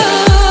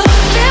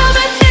 Feel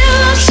the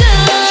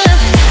devotion,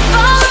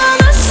 follow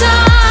the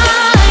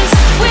signs.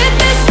 With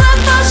this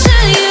love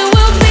potion, you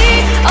will be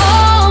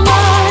all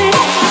mine.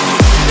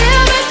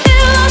 Feel the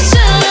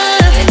devotion,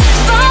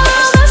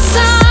 follow the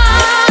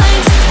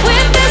signs.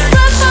 With this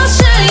love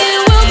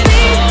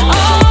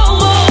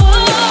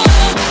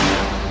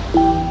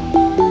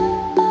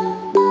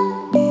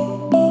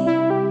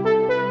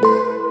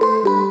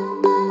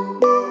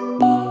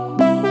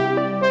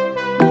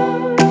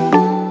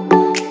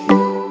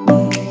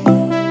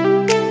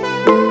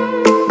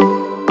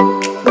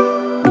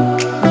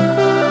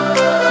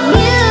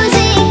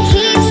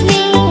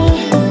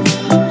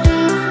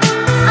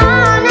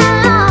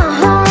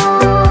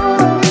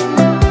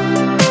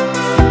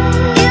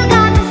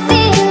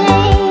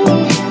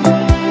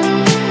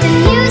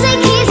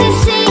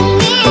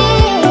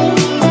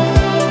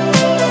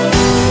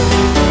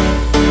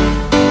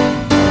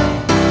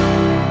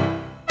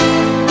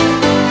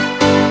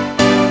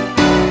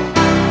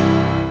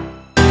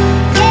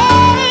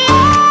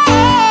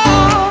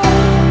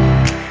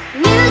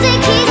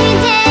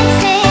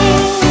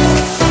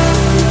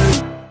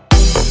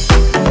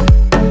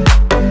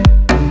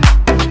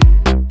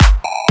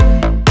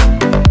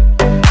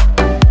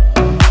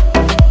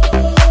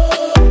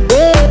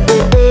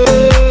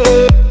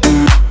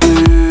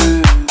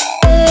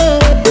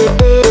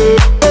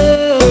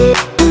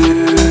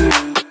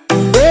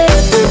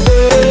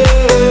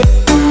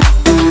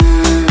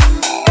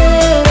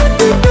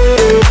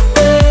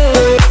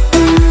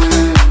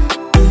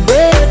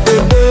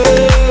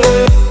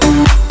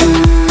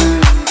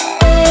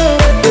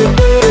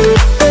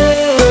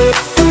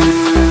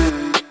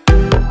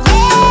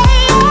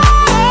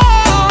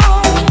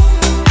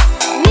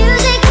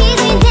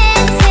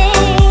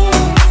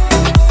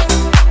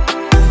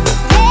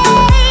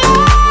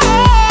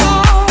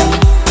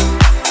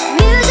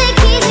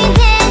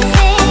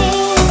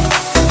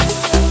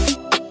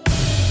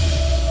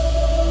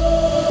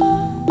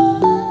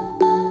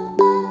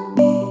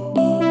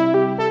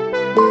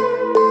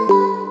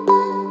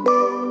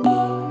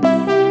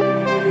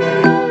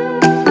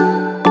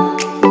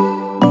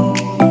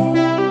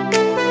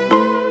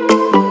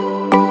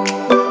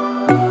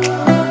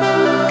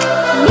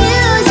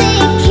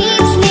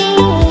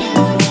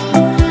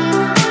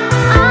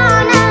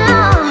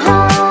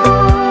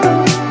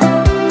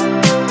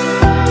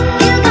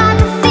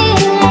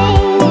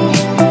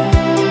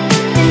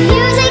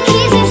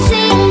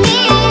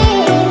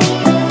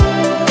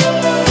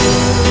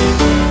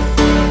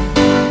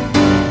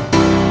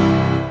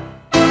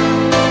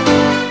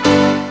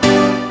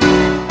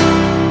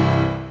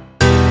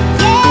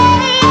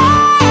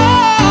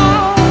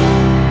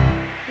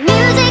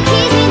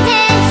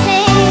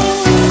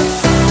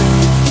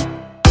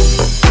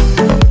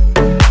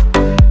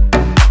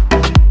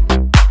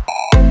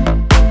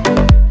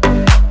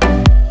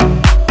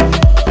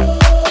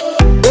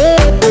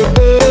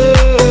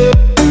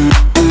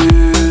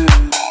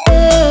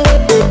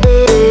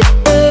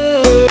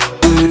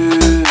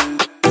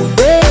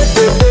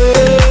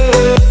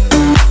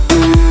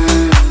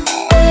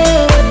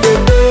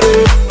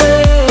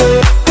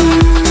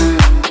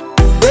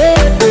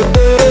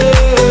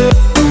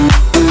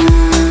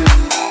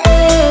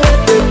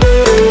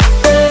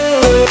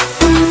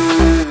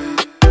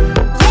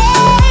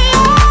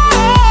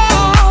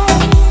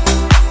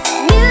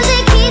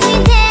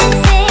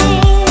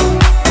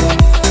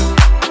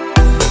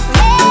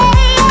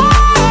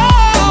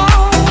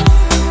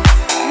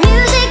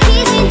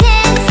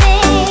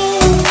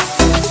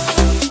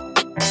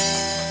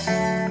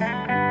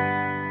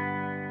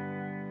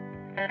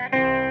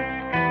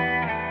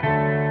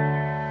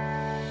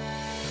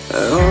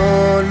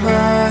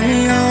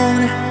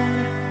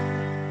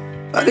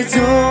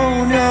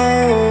don't know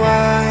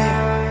why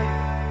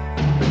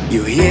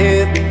you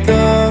hit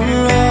the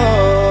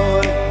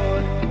road,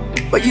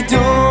 but you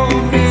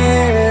don't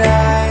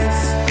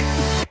realize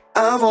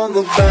I'm on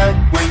the back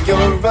when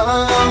you're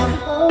around.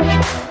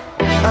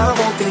 I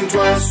won't think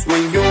twice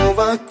when you're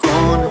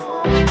gone.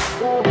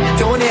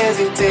 Don't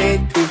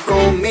hesitate to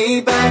call me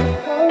back,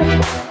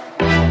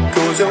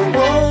 'cause I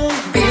won't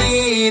be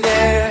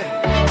there.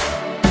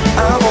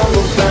 I won't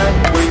look back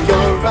when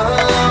you're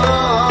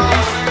around.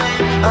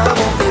 I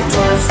won't think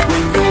twice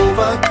when you're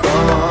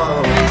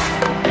gone.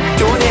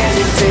 Don't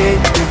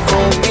hesitate to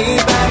call me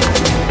back,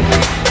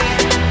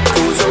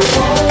 'cause I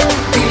won't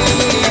be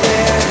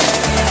there.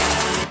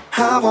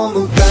 I won't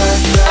look back.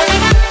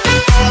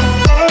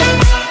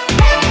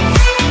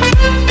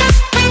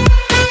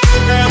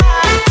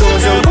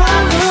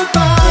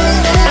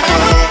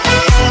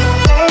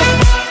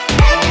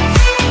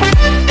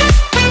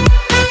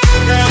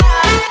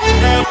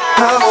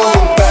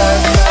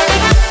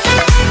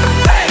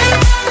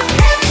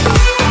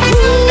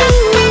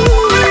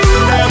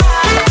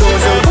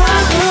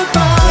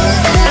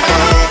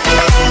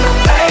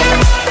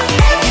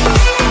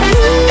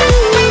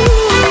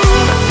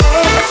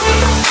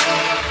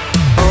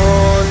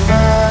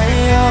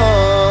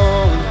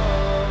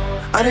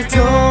 I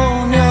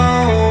don't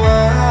know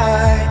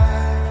why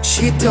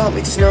she told me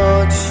it's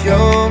not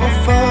your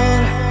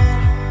fault,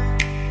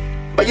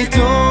 but you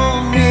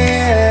don't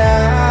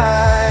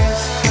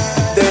realize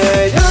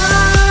that I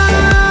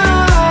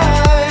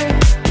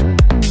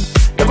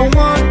never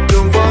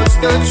wonder what's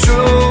the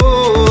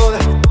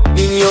truth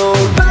in your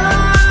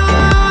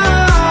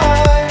eyes.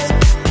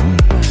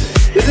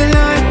 There's a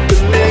light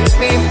that makes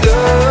me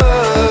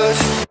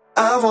blush. I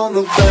won't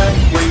look back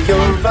when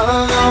you're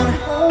around.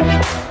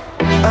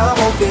 I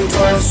won't think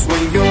twice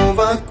when you're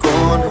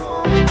gone.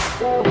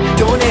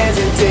 Don't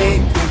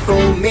hesitate to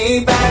call me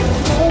back,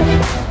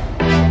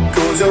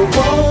 'cause I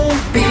won't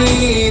be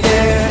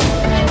there.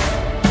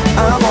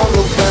 I won't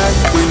look back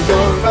when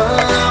you're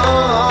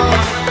around.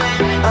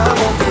 I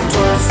won't think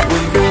twice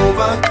when you're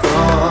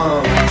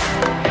gone.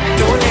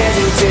 Don't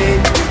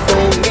hesitate to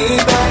call me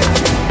back,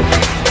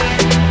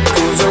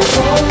 'cause I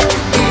won't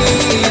be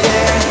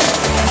there.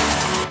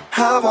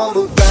 I won't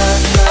look back.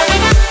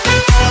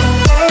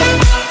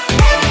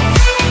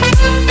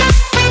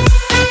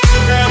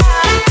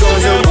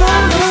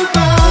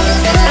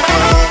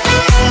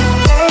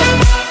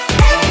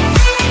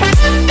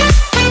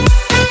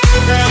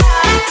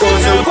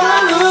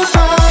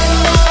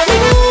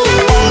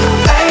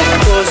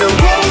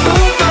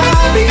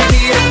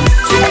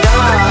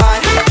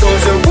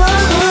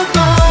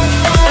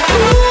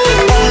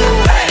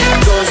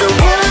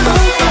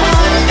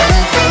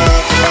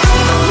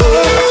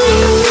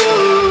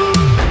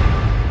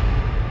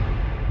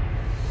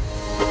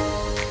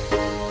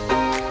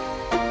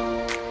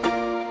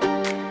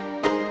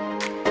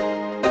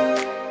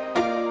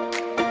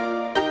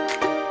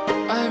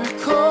 I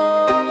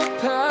recall the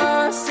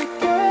past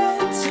again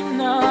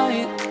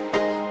tonight.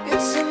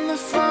 It's in the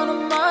front of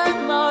my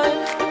mind.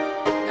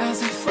 As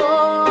I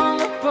fall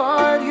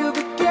apart, you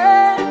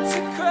began to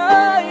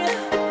cry.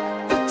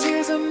 The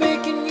tears are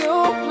making you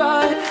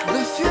blind.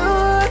 The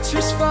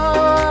future's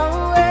far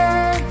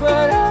away,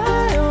 but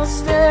I'll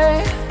stay,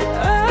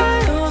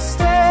 I'll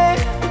stay.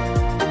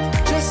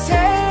 Just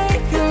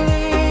take a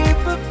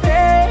leap of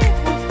faith.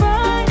 We'll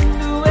find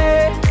a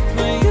way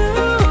for you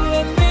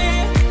and me.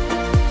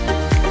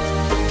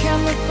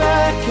 Can't look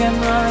back and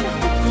run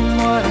from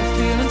what I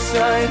feel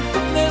inside.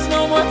 There's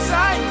no more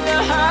time to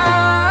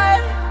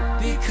hide,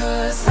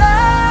 because I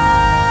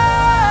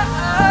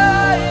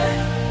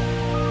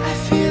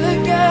feel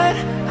again,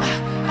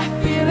 I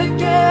feel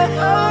again.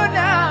 Oh,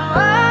 now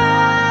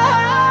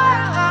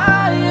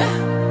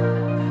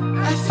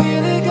I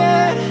feel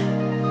again.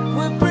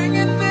 We're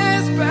bringing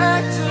this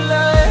back to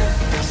life.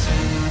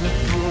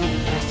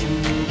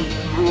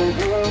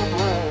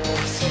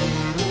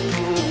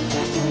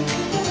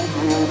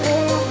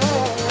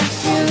 I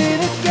feel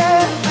it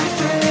again, I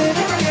feel it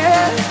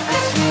again, I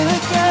feel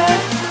again.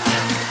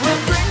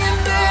 We're bringing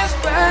this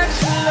back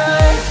to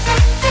life.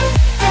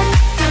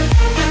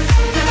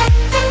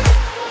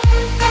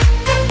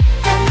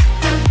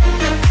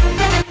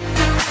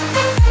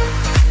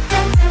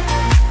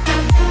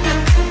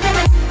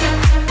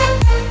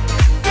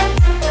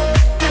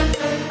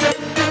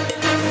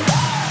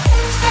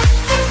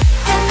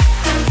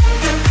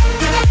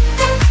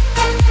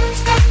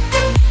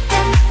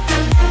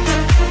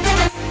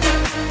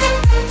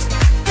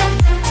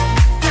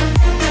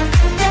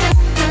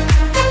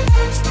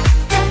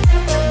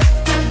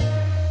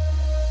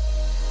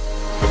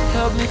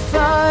 Help me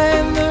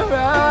find the